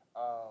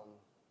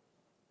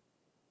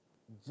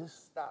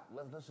 Just stop.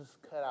 Let's just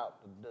cut out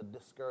the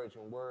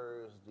discouraging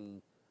words,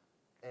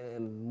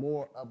 and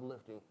more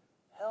uplifting.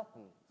 Help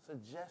them.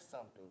 Suggest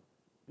something.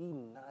 Be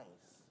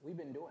nice. We've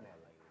been doing that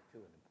lately too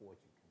in the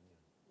poetry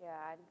community.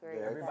 Yeah, I'd agree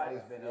Yeah, with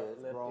Everybody's that. been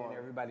it's uplifting. growing.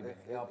 Everybody's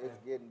been helping. It's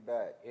getting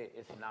back.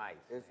 It's nice.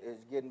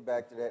 It's getting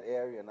back to that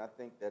area, and I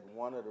think that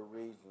one of the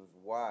reasons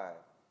why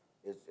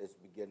it's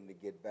beginning to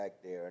get back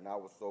there, and I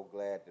was so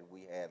glad that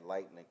we had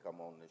Lightning come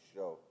on this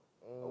show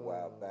a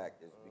while back,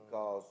 is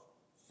because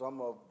some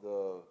of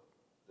the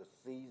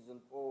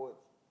seasoned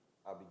poets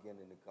are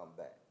beginning to come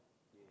back.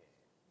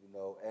 You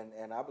know,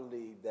 and I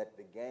believe that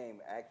the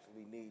game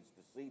actually needs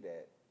to see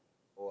that,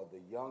 or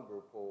the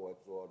younger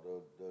poets or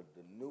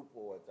the new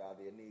poets out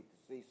there need to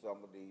see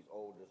some of these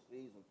older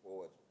seasoned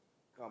poets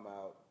come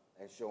out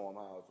and show them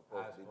how it's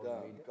supposed to be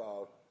done.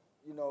 Because,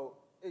 you know,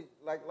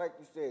 like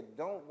you said,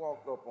 don't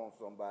walk up on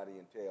somebody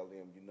and tell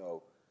them, you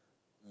know,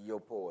 your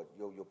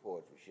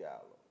poetry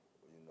shallow,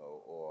 you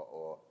know,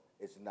 or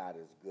it's not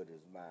as good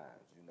as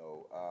mine, you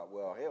know.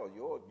 Well, hell,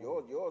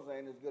 yours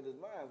ain't as good as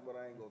mine, but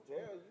I ain't gonna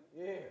tell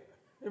you. Yeah.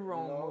 The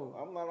wrong move.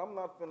 I'm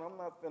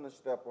not finna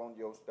step on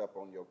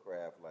your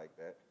craft like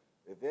that.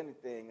 If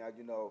anything,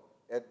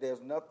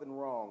 there's nothing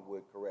wrong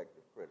with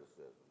corrective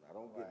criticism. Now,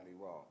 don't get me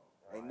wrong.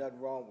 Ain't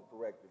nothing wrong with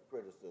corrective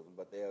criticism,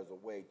 but there's a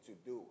way to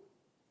do it,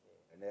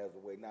 and there's a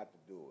way not to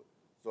do it.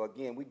 So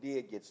again, we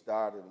did get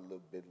started a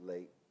little bit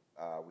late.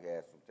 We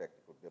had some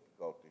technical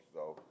difficulties,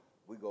 so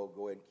we go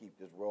ahead and keep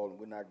this rolling.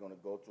 We're not going to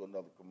go to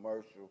another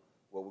commercial.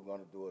 What we're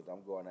going to do is I'm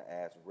going to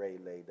ask Ray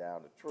Lay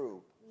Down the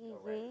Truth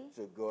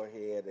to go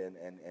ahead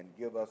and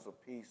give us a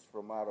piece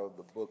from out of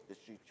the book that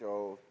she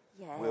chose.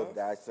 Yes. We'll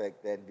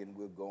dissect that, and then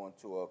we'll go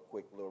into a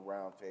quick little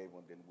round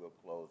table, and then we'll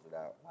close it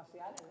out. Well, see,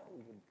 I didn't know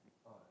we could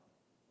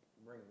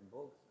bring the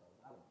books, because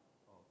I would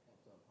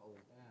kept up, hold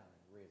it down,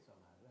 and read something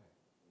out of that.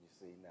 You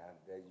see, now,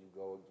 there you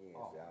go again.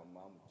 Oh. See, I'm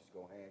just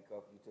going to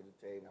handcuff you to the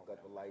table,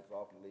 cut the lights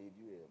off, and leave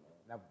you here, man.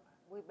 Never mind.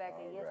 We back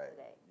in All right.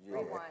 yesterday. Yeah.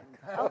 Rewind.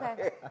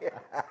 Okay.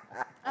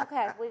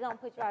 Okay, we're going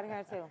to put you out of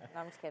here, too. No,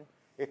 I'm just kidding.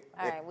 All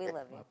right, we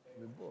love My you.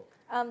 favorite book.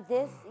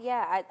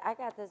 I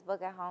got this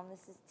book at home.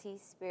 This is T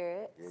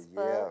Spirit's Yeah,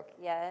 book,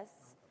 yes.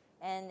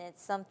 And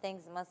it's Some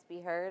Things Must Be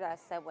Heard. I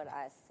said what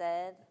I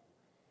said.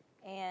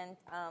 And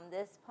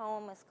this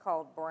poem is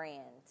called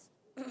Brand.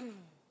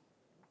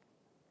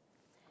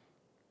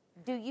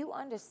 Do you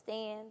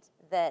understand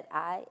that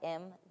I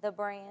am the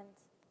brand?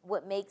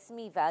 What makes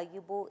me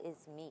valuable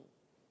is me.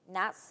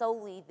 Not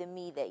solely the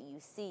me that you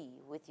see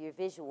with your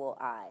visual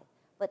eye,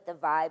 but the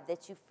vibe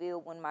that you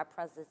feel when my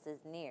presence is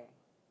near.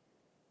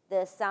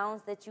 The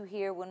sounds that you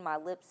hear when my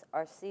lips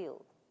are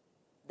sealed.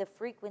 The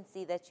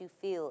frequency that you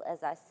feel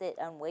as I sit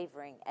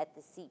unwavering at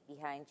the seat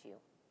behind you.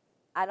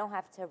 I don't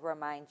have to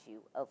remind you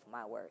of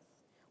my worth.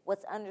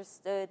 What's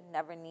understood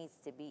never needs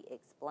to be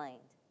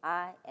explained.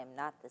 I am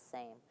not the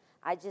same.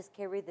 I just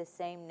carry the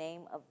same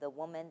name of the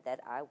woman that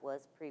I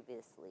was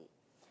previously.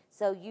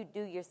 So you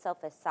do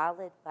yourself a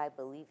solid by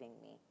believing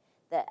me.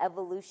 The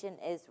evolution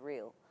is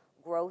real.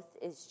 Growth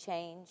is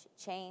change.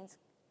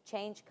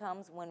 Change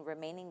comes when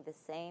remaining the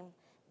same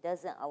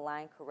doesn't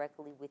align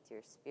correctly with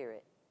your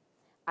spirit.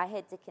 I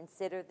had to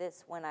consider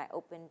this when I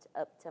opened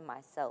up to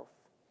myself.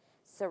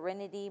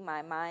 Serenity,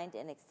 my mind,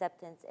 and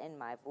acceptance in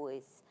my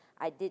voice.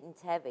 I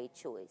didn't have a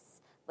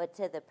choice, but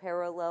to the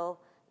parallel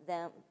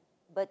them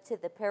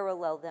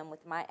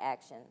with my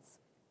actions.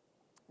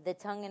 The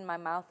tongue in my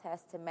mouth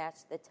has to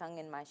match the tongue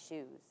in my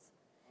shoes.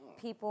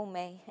 People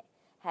may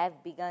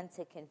have begun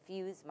to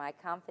confuse my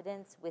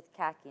confidence with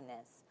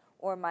cockiness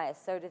or my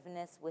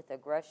assertiveness with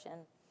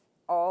aggression.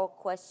 All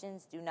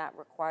questions do not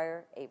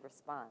require a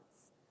response.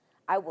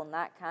 I will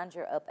not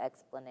conjure up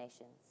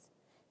explanations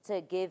to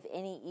give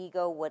any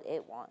ego what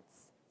it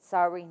wants.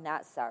 Sorry,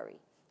 not sorry.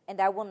 And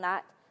I will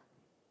not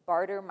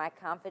barter my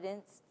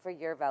confidence for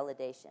your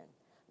validation.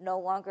 No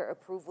longer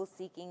approval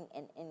seeking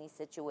in any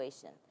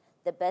situation.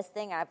 The best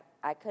thing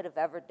I could have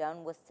ever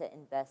done was to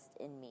invest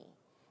in me.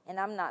 And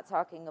I'm not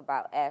talking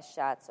about ass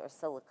shots or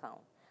silicone.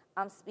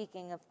 I'm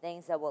speaking of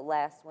things that will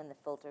last when the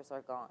filters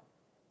are gone.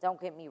 Don't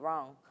get me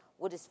wrong.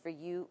 What is for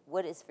you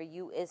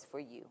is for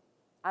you.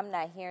 I'm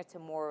not here to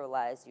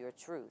moralize your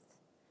truth.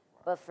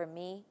 But for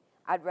me,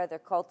 I'd rather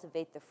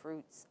cultivate the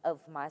fruits of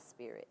my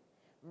spirit,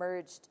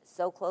 merged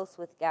so close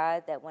with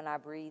God that when I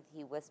breathe,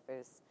 he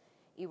whispers,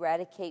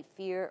 eradicate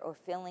fear or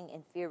feeling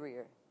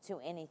inferior to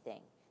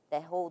anything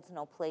that holds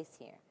no place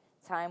here.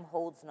 Time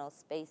holds no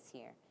space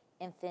here.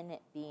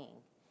 Infinite being,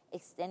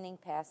 extending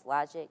past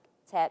logic,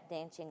 tap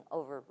dancing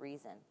over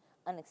reason,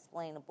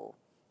 unexplainable,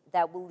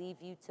 that will leave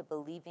you to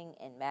believing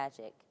in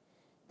magic.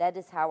 That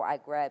is how I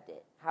grabbed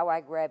it, how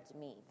I grabbed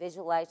me,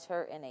 visualized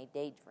her in a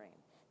daydream,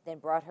 then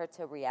brought her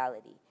to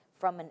reality,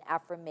 from an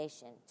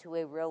affirmation to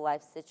a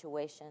real-life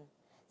situation,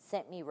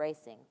 sent me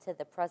racing to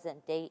the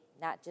present date,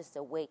 not just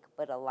awake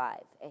but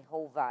alive, a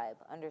whole vibe.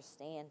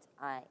 Understand,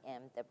 I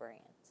am the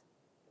brand.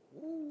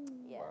 Ooh,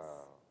 Yes.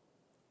 Wow.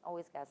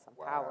 Always got some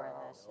power in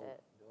Wow. that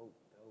shit. dope.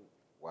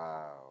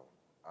 Wow.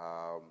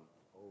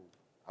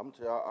 I'm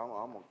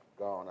gonna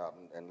go on out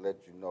and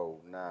let you know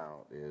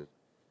now is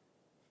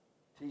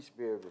T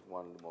Spirit is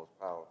one of the most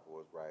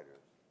powerful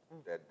writers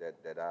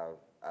that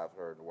I've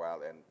heard in a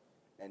while,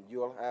 and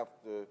you'll have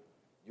to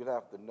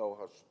know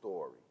her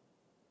story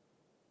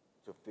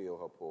to feel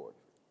her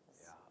poetry.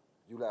 Yeah.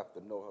 You'll have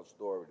to know her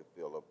story to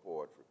feel her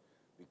poetry,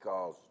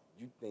 because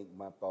you think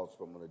My Thoughts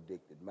from an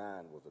Addicted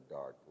Mind was a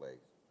dark place.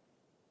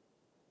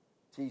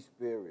 T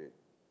Spirit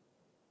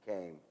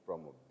came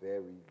from a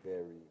very,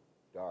 very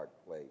dark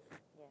place.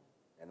 Yeah.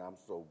 And I'm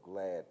so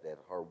glad that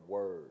her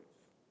words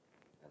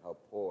and her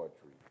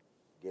poetry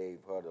gave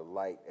her the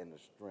light and the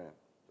strength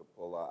to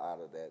pull her out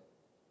of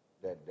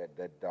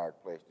that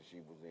dark place that she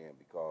was in.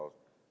 Because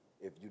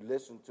if you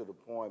listen to the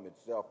poem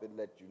itself, it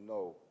let you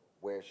know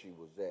where she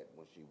was at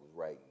when she was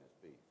writing this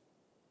piece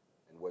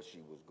and what she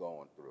was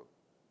going through.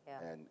 Yeah.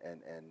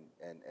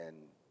 And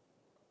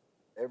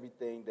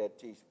everything that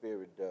T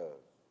Spirit does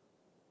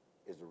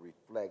is a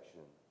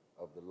reflection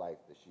of the life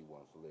that she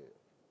once lived.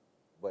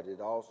 But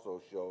it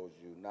also shows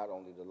you not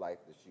only the life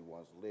that she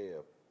once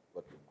lived,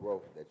 but the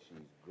growth that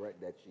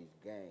she's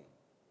gained.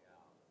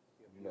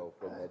 You know,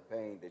 from that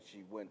pain that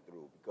she went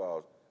through.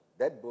 Because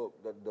that book,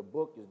 the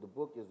book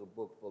is a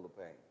book full of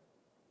pain.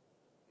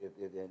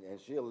 And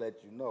she'll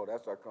let you know.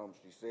 That's how come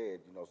she said,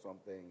 you know, some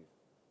things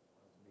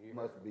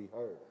must be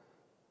heard.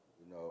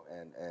 You know,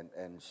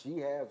 and she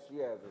has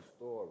a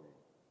story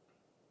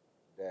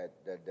that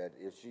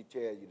if she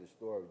tell you the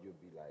story, you'll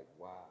be like,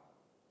 wow.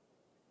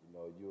 You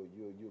know,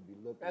 you'll be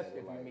looking at Especially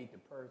it if like, you meet the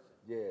person.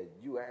 yeah,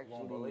 you won't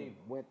actually believe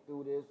it. went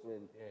through this,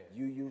 and Yeah.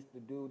 you used to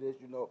do this.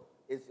 You know,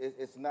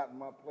 it's not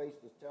my place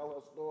to tell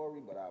her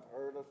story, but I've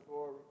heard her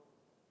story,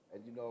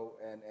 and you know,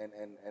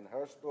 and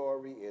her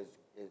story is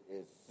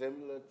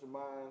similar to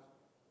mine.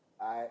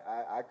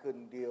 I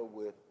couldn't deal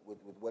with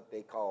what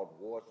they called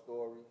war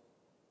stories.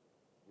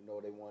 You know,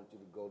 they wanted you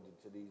to go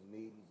to these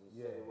meetings and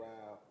sit Yeah.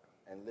 around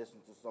and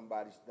listen to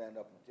somebody stand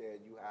up and tell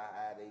you how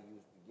high they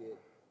used to get.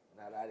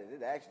 And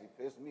it actually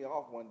pissed me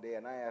off one day,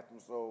 and I asked him,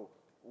 so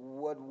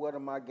what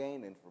am I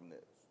gaining from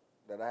this?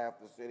 That I have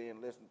to sit here and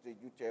listen to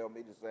you tell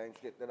me the same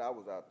shit that I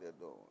was out there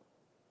doing.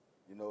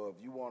 You know,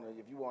 if you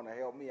wanna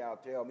help me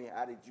out, tell me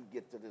how did you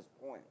get to this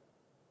point.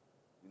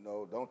 You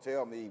know, don't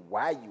tell me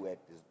why you at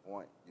this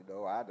point. You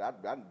know, I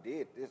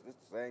did this. It's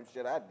the same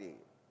shit I did.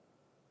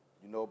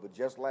 You know, but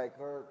just like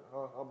her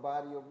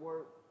body of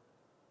work,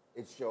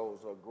 it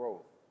shows her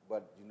growth.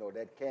 But you know,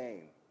 that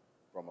came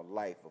from a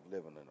life of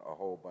living in a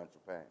whole bunch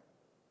of pain.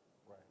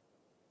 Right.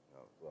 You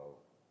know, so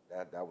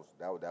that was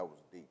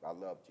deep. I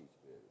love T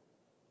Spirit.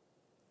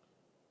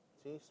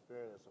 T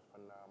Spirit is a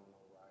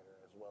phenomenal writer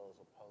as well as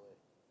a poet.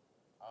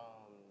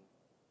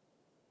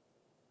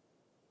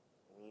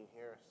 When you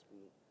hear her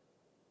speak,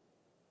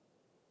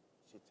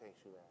 she takes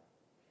you there.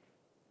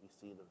 You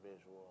see the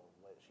visual of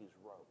what she's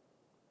wrote.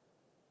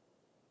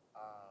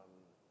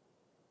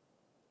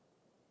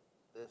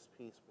 This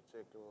piece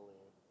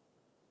particularly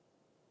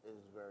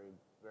is very,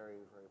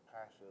 very, very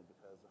passionate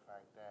because the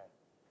fact that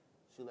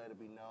she let it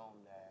be known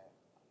that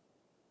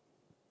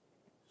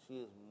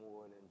she is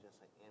more than just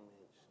an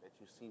image that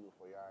you see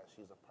before your eyes.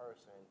 She's a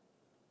person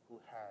who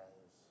has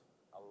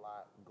a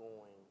lot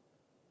going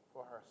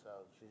for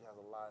herself. She has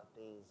a lot of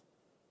things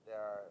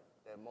that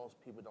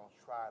most people don't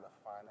try to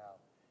find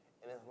out.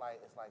 And it's like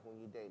when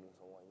you're dating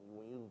someone.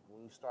 When you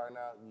starting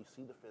out, you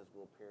see the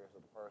physical appearance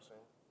of the person,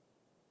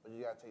 but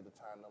you gotta take the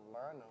time to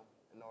learn them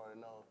in order to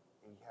know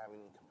if you have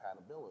any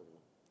compatibility.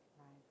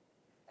 Right.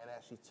 And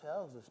as she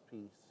tells this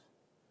piece,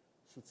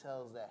 she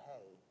tells that,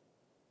 hey,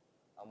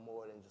 I'm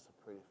more than just a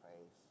pretty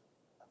face,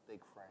 a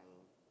thick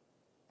frame,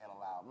 and a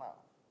loud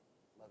mouth.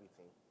 Love you,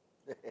 T.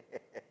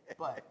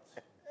 But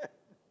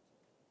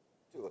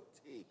to a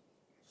T.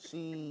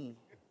 She's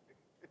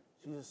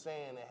just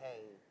saying that,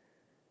 hey,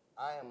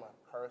 I am a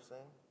person,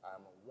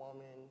 I'm a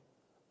woman,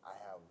 I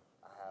have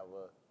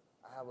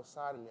a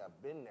side of me,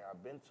 I've been there,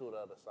 I've been to the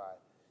other side.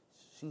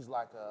 She's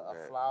like a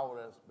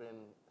flower that's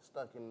been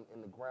stuck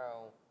in the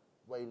ground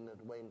waiting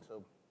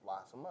to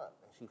blossom up,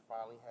 and she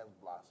finally has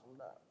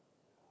blossomed up.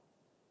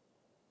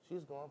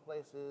 She's going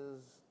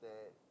places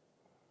that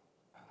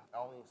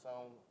only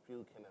some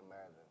few can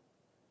imagine.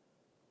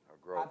 Her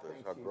growth is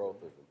impeccable.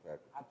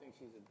 I think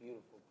she's a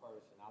beautiful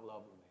person. I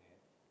love her, man.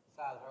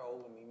 Besides her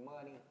owing me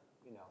money,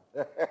 you know,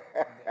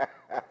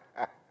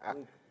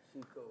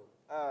 she cool.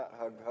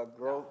 Her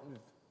growth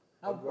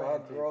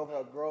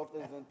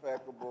is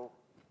impeccable.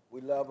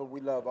 We love her.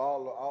 We love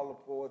all the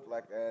poets.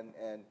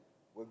 And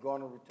we're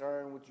going to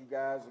return with you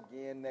guys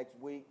again next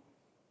week.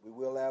 We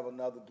will have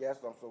another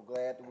guest. I'm so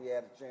glad that we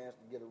had a chance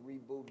to get a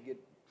reboot, get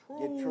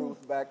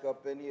Truth back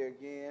up in here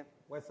again.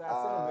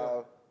 Westside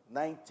Centerville.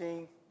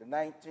 The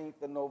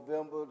 19th of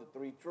November, the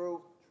 3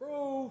 Truth.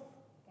 Truth.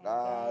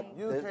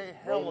 You can't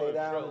help Lay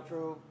Down the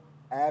Truth,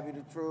 Abby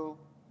the Truth,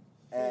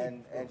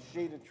 and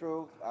She the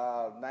Truth.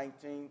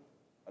 19th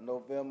of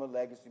November,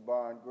 Legacy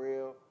Bar and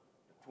Grill.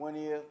 The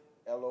 20th,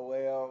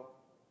 LOL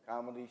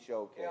Comedy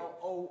Showcase.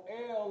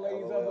 LOL,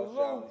 ladies of the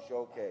room.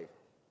 Showcase.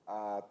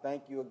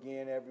 Thank you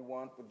again,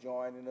 everyone, for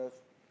joining us.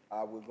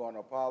 We're going to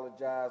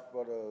apologize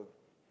for the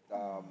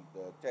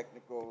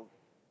technical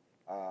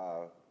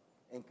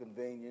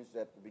inconvenience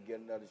at the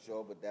beginning of the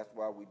show, but that's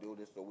why we do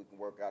this, so we can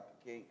work out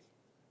the kinks.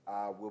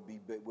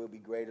 We'll be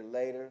greater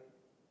later.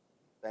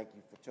 Thank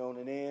you for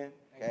tuning in.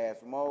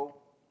 Cass Mo.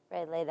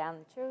 Ready to lay down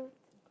the truth.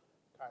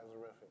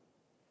 Kaiserrific.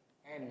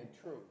 And the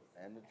truth.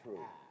 And the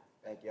truth.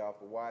 Thank y'all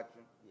for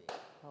watching.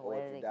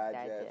 Poetic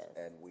Digest.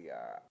 And we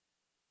are.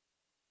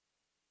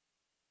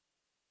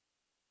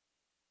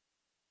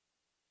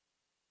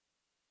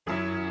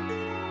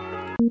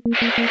 Who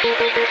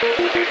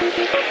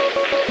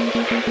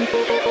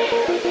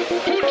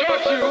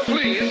taught you,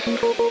 please?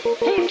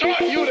 Who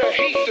taught you to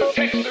hate the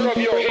texture of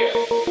your hair?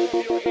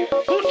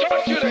 Who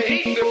taught you to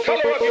hate the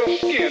color of your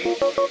skin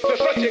to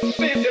such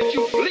extent that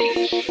you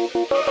bleach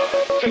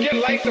to get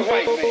like the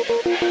white man?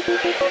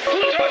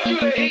 Who taught you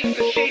to hate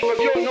the shape of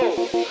your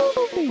nose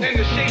and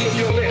the shape of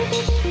your lips?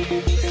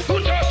 Who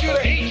taught you to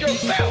hate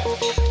yourself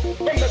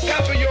from the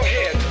top of your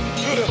head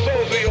to the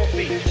soles of your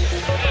feet?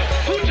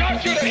 Who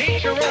taught you to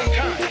hate your own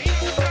kind?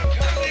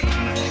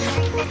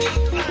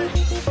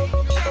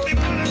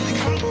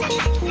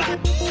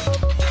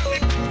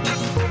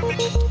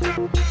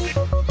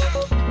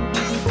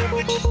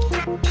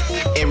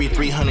 Every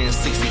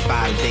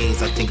 365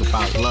 days I think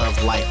about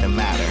love, life, and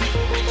matter.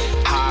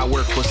 How I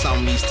work with some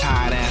of these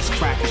tired-ass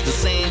crackers. The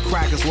same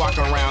crackers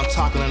walking around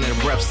talking under their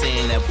breath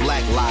saying that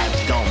black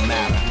lives don't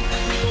matter.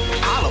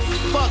 How the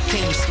fuck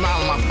can you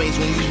smile on my face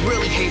when you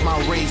really hate my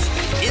race?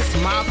 It's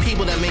my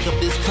people that make up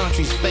this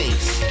country's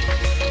face.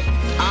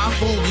 Our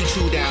food you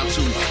chew down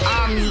to,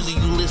 our music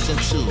you listen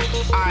to,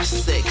 our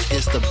sex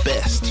is the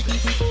best.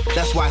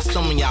 That's why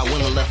some of y'all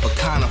women left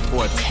Wakanda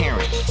for a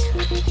Terrence.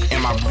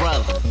 And my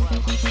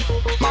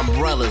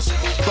brothers,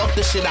 fuck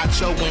the shit out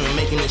your women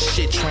making this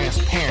shit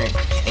transparent.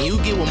 And you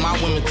get with my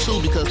women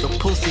too because the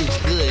pussy's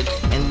good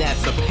and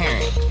that's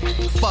apparent.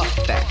 Fuck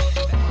that.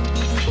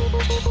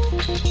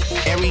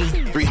 Every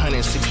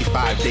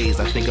 365 days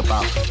I think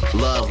about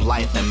love,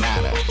 life, and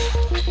matter.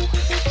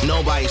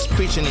 Nobody's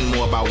preaching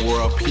anymore about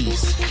world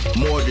peace.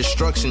 More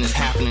destruction is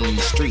happening in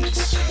the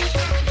streets.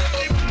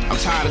 I'm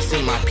tired of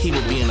seeing my people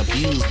being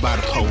abused by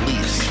the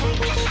police.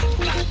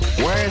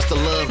 Where is the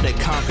love that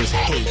conquers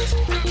hate?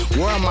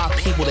 Where are my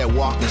people that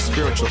walk in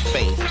spiritual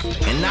faith,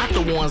 and not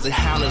the ones that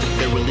hound us with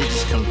their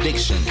religious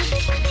convictions?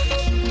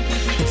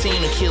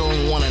 Continuing to kill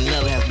one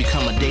another has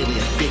become a daily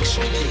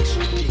addiction.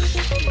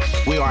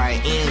 We are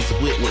at ends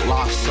with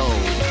lost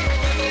souls.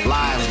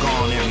 Lives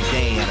gone every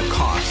day at a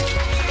cost.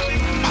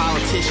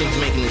 Politicians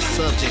making this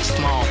subject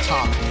small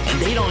talk,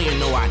 and they don't even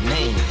know our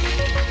name.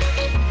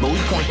 But we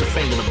point the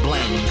finger to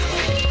blame.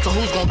 So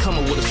who's gonna come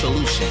up with a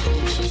solution?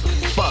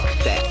 Fuck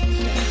that.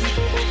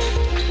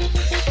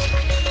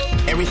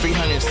 Every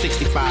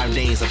 365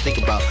 days I think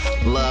about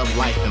love,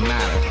 life, and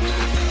matter.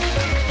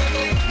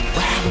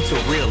 What happened to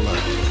real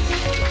love?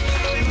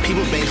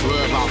 People base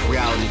love off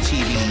reality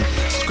TV.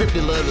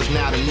 Scripted love is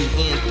now the new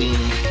end theme.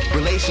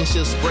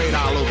 Relationships spread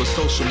all over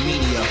social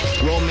media.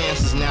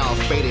 Romance is now a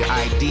faded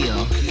idea.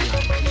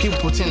 People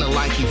pretend to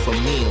like you for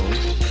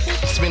meals.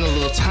 Spend a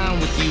little time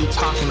with you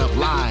talking up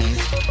lies.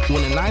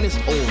 When the night is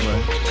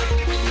over,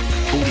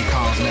 booty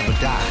calls never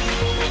die.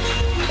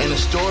 And the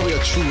story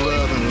of true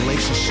love and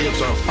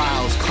relationships are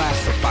files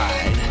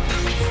classified.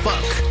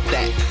 Fuck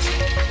that.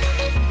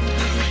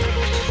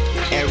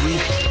 Every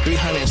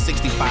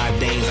 365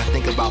 days I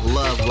think about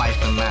love, life,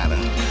 and matter.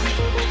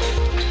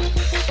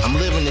 I'm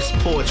living this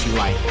poetry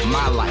life,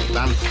 my life.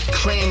 I'm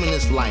claiming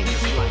this life.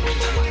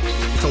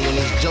 So when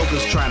these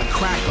jokers try to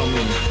crack on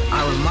me,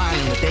 I remind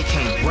them that they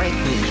can't break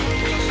me.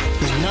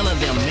 Cause none of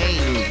them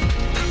made me.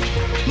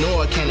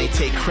 Nor can they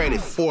take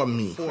credit for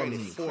me.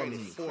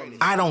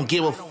 I don't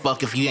give a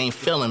fuck if you ain't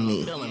feeling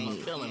me.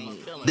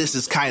 This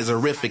is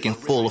Kaiserific in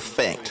full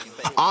effect.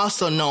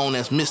 Also known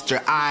as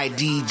Mr.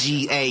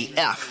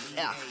 IDGAF.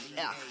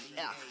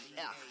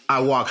 I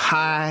walk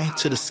high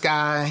to the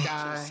sky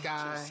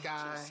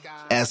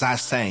as I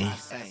say,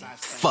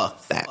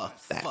 fuck that.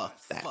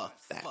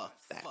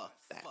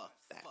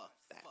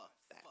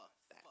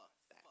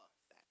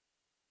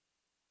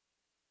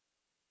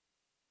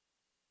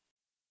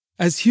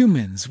 As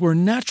humans, we're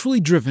naturally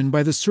driven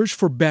by the search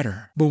for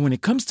better. But when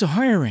it comes to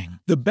hiring,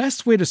 the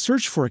best way to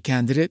search for a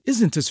candidate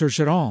isn't to search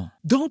at all.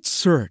 Don't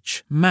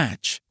search,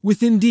 match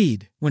with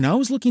Indeed. When I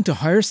was looking to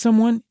hire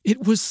someone,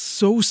 it was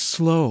so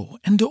slow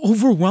and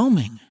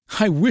overwhelming.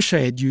 I wish I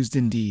had used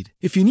Indeed.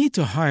 If you need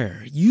to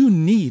hire, you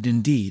need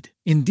Indeed.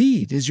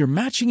 Indeed is your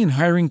matching and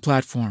hiring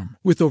platform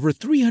with over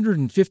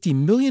 350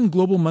 million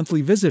global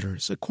monthly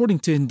visitors, according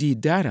to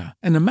Indeed data,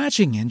 and a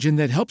matching engine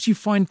that helps you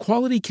find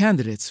quality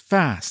candidates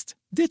fast.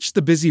 Ditch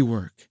the busy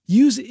work.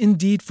 Use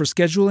Indeed for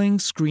scheduling,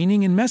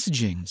 screening, and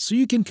messaging so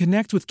you can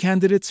connect with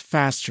candidates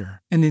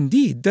faster. And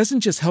Indeed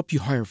doesn't just help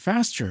you hire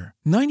faster.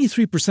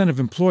 93%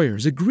 of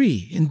employers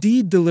agree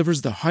Indeed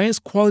delivers the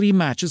highest quality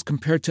matches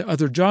compared to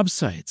other job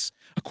sites,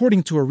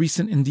 according to a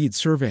recent Indeed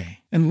survey.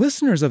 And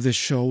listeners of this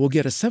show will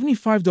get a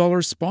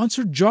 $75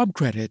 sponsored job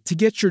credit to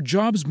get your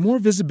jobs more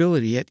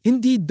visibility at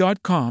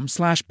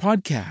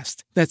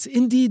Indeed.com/podcast. That's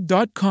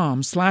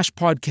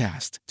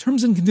Indeed.com/podcast.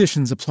 Terms and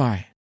conditions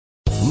apply.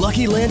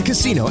 Lucky Land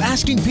Casino,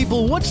 asking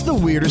people, what's the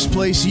weirdest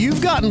place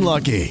you've gotten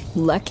lucky?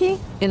 Lucky?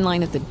 In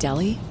line at the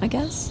deli, I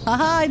guess?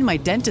 Aha, in my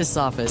dentist's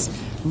office.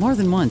 More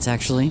than once,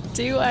 actually.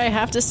 Do I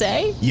have to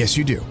say? Yes,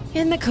 you do.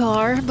 In the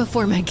car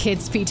before my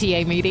kids'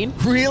 PTA meeting.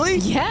 Really?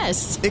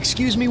 Yes.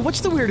 Excuse me,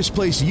 what's the weirdest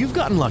place you've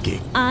gotten lucky?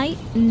 I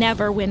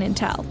never win and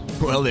tell.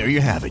 Well, there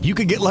you have it. You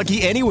can get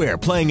lucky anywhere,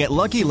 playing at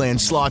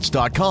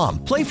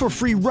LuckyLandSlots.com. Play for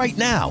free right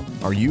now.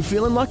 Are you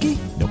feeling lucky?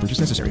 No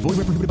purchase necessary. Void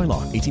where prohibited by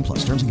law.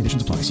 18+. Terms and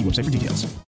conditions apply. See website for details.